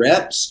lot of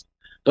reps,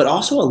 but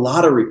also a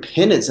lot of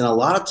repentance and a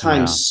lot of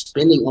time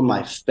spending on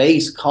my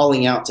face,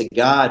 calling out to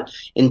God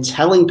and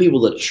telling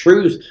people the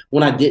truth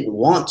when I didn't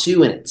want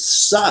to. And it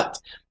sucked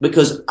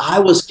because I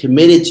was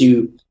committed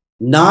to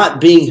not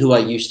being who I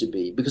used to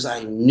be because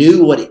I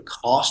knew what it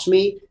cost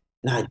me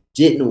and I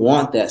didn't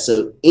want that.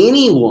 So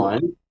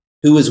anyone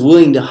who is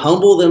willing to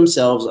humble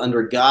themselves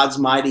under God's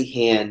mighty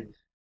hand,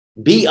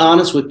 be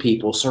honest with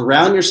people,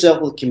 surround yourself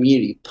with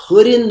community,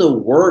 put in the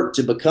work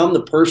to become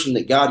the person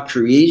that God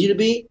created you to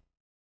be,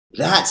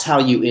 that's how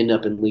you end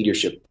up in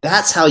leadership.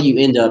 That's how you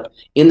end up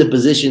in the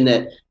position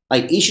that,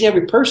 like, each and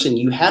every person,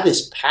 you have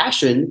this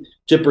passion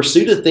to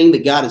pursue the thing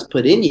that God has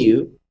put in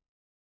you.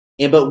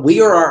 But we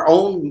are our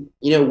own,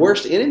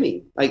 worst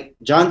enemy. Like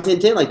John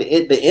 10:10, like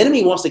the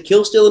enemy wants to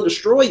kill, steal, and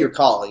destroy your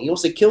calling. He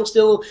wants to kill,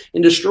 steal,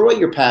 and destroy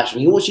your passion.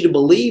 He wants you to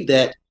believe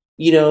that,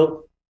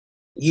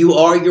 you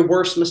are your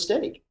worst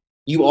mistake.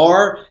 You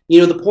are,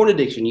 the porn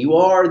addiction. You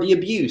are the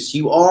abuse.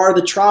 You are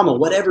the trauma,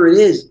 whatever it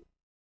is.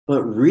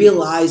 But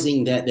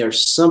realizing that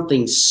there's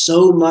something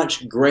so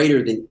much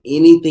greater than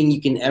anything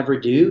you can ever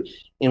do.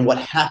 And what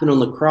happened on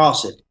the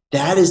cross, if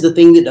that is the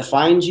thing that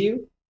defines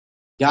you,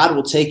 God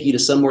will take you to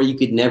somewhere you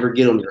could never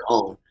get on your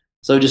own.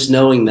 So just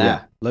knowing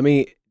that.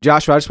 Yeah.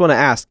 Joshua, I just want to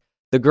ask,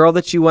 the girl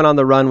that you went on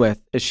the run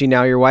with, is she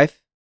now your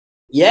wife?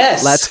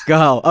 Yes. Let's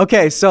go.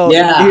 Okay. So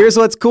here's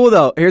what's cool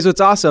though. Here's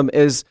what's awesome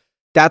is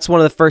that's one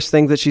of the first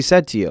things that she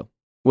said to you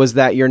was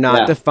that you're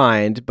not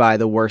defined by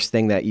the worst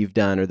thing that you've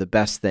done or the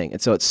best thing.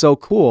 And so it's so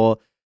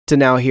cool to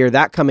now hear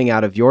that coming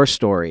out of your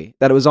story,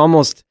 that it was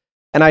almost,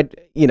 and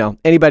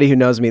anybody who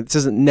knows me, this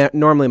isn't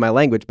normally my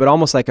language, but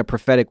almost like a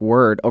prophetic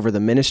word over the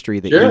ministry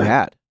that you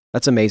had.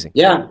 That's amazing.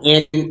 Yeah.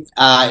 And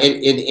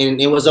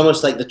it was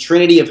almost like the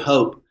Trinity of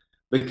Hope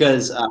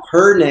because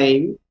her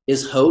name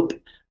is Hope.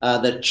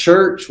 The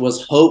church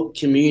was Hope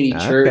Community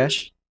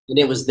Church. And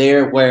it was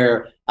there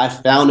where I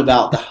found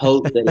about the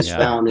hope that is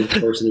found in the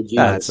person of Jesus.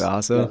 That's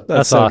awesome.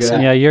 That's so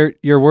awesome. good. Yeah,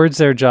 your words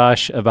there,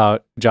 Josh,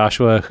 about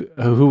Joshua,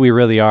 who we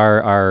really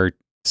are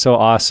so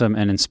awesome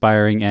and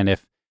inspiring. And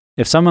if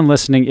someone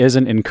listening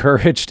isn't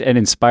encouraged and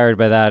inspired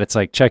by that, it's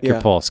like, check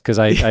your pulse, because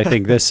I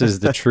think this is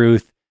the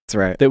truth That's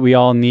right. that we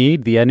all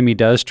need. The enemy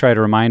does try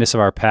to remind us of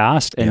our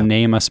past and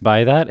name us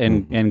by that,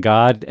 and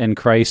God and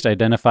Christ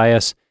identify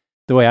us,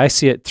 the way I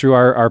see it, through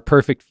our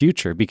perfect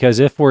future. Because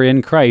if we're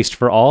in Christ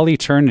for all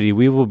eternity,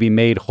 we will be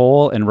made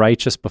whole and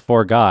righteous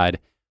before God.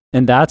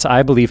 And that's,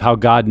 I believe, how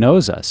God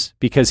knows us,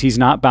 because he's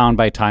not bound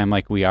by time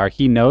like we are.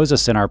 He knows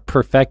us in our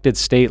perfected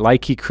state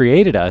like he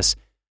created us.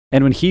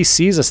 And when he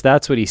sees us,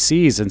 that's what he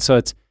sees. And so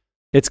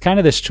it's kind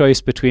of this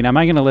choice between, am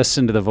I going to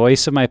listen to the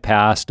voice of my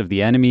past, of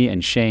the enemy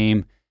and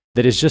shame,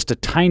 that is just a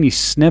tiny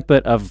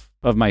snippet of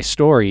my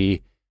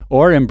story,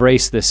 or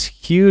embrace this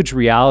huge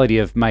reality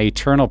of my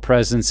eternal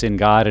presence in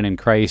God and in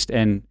Christ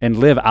and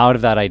live out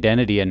of that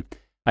identity. And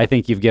I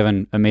think you've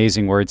given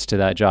amazing words to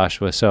that,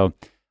 Joshua. So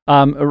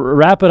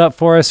wrap it up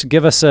for us.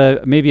 Give us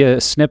maybe a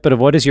snippet of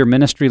what does your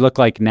ministry look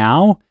like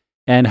now,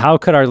 and how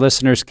could our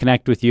listeners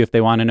connect with you if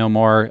they want to know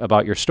more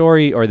about your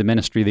story or the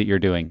ministry that you're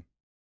doing?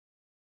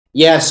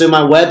 Yeah, so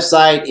my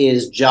website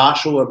is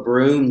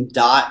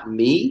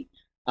joshuabroome.me.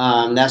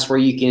 That's where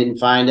you can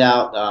find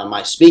out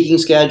my speaking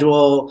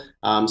schedule,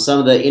 some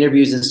of the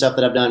interviews and stuff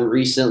that I've done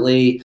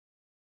recently.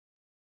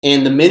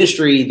 And the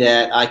ministry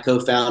that I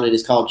co-founded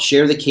is called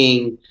Share the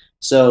King.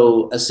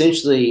 So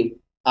essentially,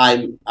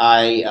 I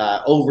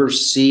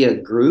oversee a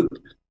group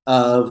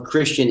of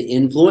Christian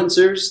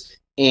influencers,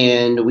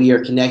 and we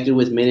are connected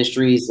with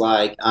ministries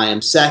like I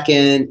Am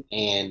Second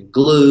and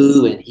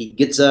Glue and He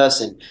Gets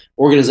Us and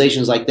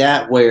organizations like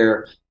that,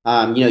 where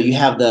you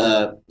have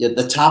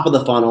the top of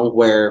the funnel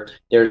where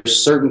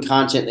there's certain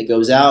content that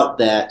goes out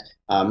that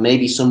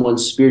maybe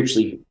someone's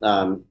spiritually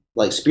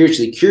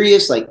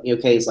curious, like,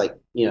 okay, it's like,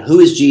 who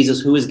is Jesus?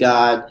 Who is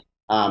God?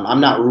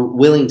 I'm not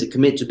willing to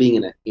commit to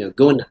being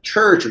going to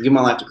church or give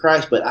my life to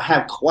Christ, but I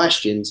have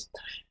questions.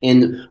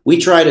 And we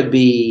try to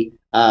be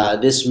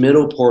this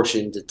middle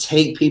portion to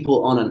take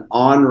people on an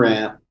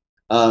on-ramp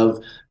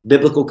of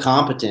biblical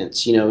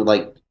competence,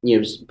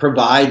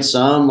 provide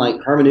some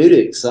like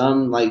hermeneutics,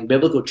 some like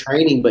biblical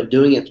training, but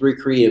doing it through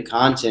creative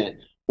content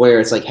where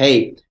it's like,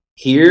 hey,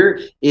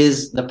 here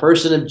is the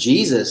person of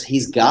Jesus.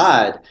 He's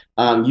God.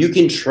 You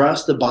can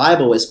trust the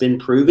Bible. It's been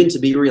proven to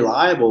be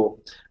reliable.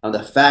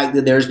 The fact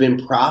that there's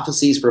been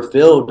prophecies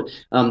fulfilled,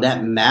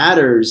 that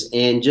matters,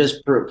 and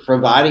just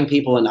providing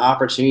people an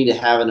opportunity to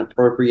have an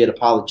appropriate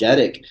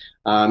apologetic,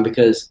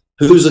 because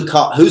who's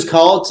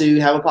called to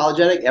have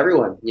apologetic?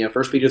 Everyone. 1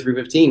 Peter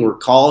 3:15, we're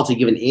called to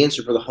give an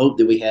answer for the hope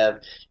that we have.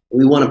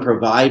 We want to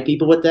provide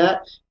people with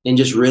that and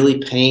just really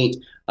paint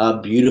a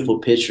beautiful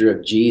picture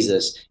of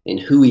Jesus and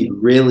who he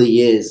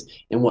really is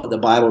and what the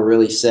Bible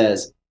really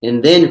says,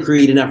 and then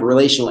create enough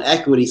relational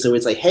equity so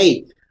it's like,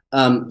 hey,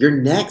 your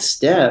next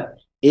step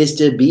is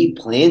to be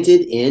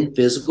planted in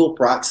physical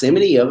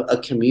proximity of a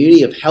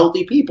community of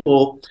healthy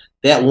people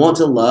that want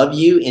to love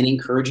you and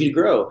encourage you to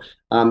grow.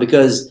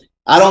 Because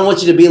I don't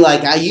want you to be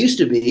like I used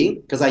to be,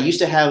 because I used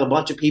to have a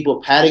bunch of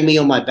people patting me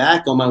on my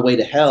back on my way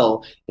to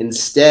hell.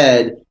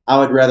 Instead, I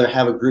would rather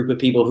have a group of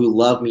people who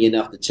love me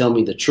enough to tell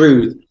me the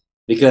truth.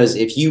 Because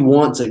if you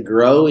want to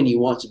grow and you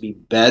want to be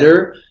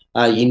better,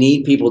 you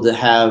need people to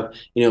have,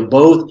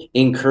 both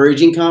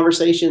encouraging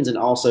conversations and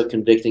also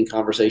convicting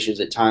conversations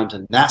at times.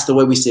 And that's the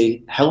way we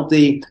stay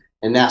healthy,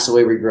 and that's the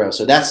way we grow.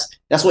 So that's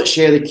what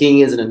Share the King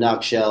is in a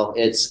nutshell.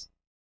 It's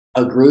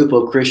a group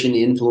of Christian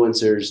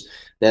influencers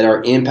that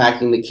are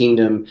impacting the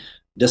kingdom,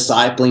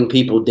 discipling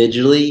people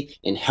digitally,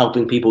 and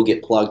helping people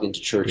get plugged into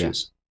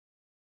churches.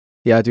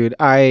 Yeah, dude,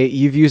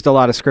 you've used a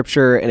lot of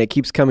scripture, and it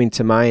keeps coming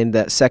to mind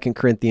that 2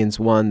 Corinthians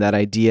 1, that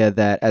idea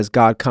that as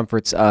God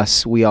comforts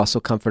us, we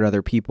also comfort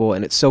other people.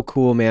 And it's so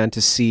cool, man,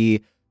 to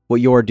see what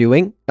you're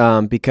doing,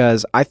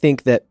 because I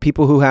think that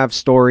people who have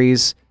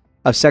stories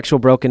of sexual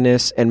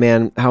brokenness and,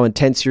 man, how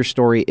intense your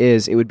story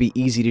is, it would be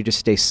easy to just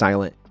stay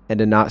silent and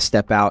to not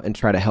step out and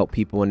try to help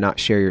people and not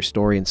share your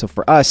story. And so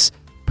for us,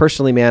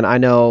 personally, man, I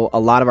know a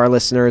lot of our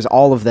listeners,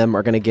 all of them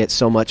are going to get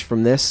so much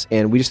from this,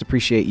 and we just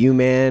appreciate you,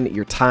 man,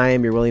 your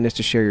time, your willingness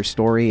to share your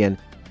story, and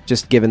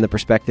just giving the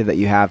perspective that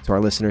you have to our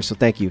listeners. So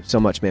thank you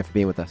so much, man, for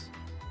being with us.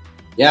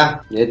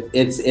 Yeah,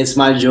 it's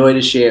my joy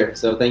to share.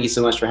 So thank you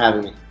so much for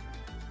having me.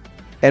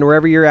 And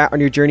wherever you're at on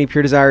your journey,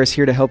 Pure Desire is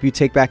here to help you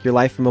take back your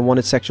life from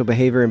unwanted sexual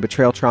behavior and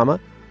betrayal trauma.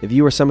 If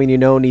you or someone you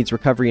know needs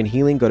recovery and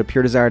healing, go to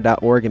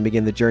puredesire.org and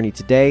begin the journey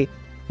today.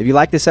 If you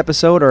like this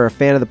episode or are a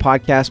fan of the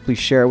podcast, please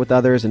share it with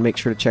others and make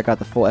sure to check out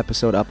the full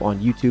episode up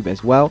on YouTube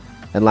as well.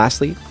 And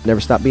lastly,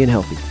 never stop being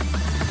healthy.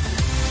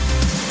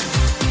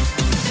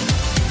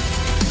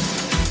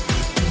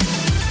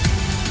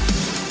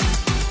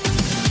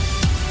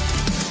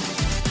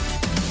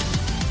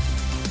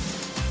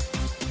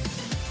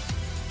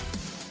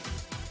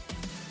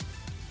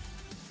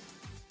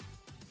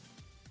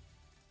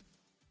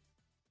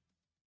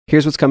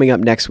 Here's what's coming up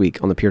next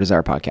week on the Pure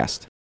Desire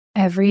podcast.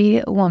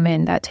 Every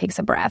woman that takes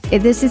a breath.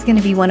 This is going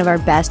to be one of our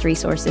best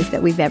resources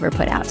that we've ever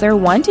put out. They're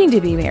wanting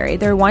to be married.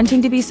 They're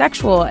wanting to be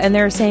sexual. And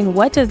they're saying,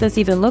 what does this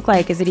even look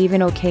like? Is it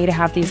even okay to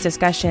have these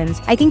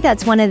discussions? I think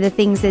that's one of the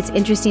things that's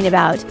interesting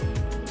about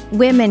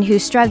women who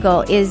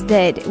struggle is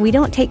that we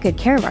don't take good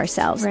care of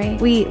ourselves.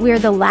 Right. We're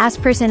the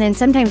last person, and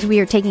sometimes we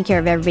are taking care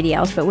of everybody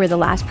else, but we're the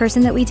last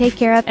person that we take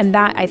care of. And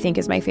that, I think,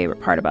 is my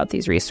favorite part about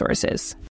these resources.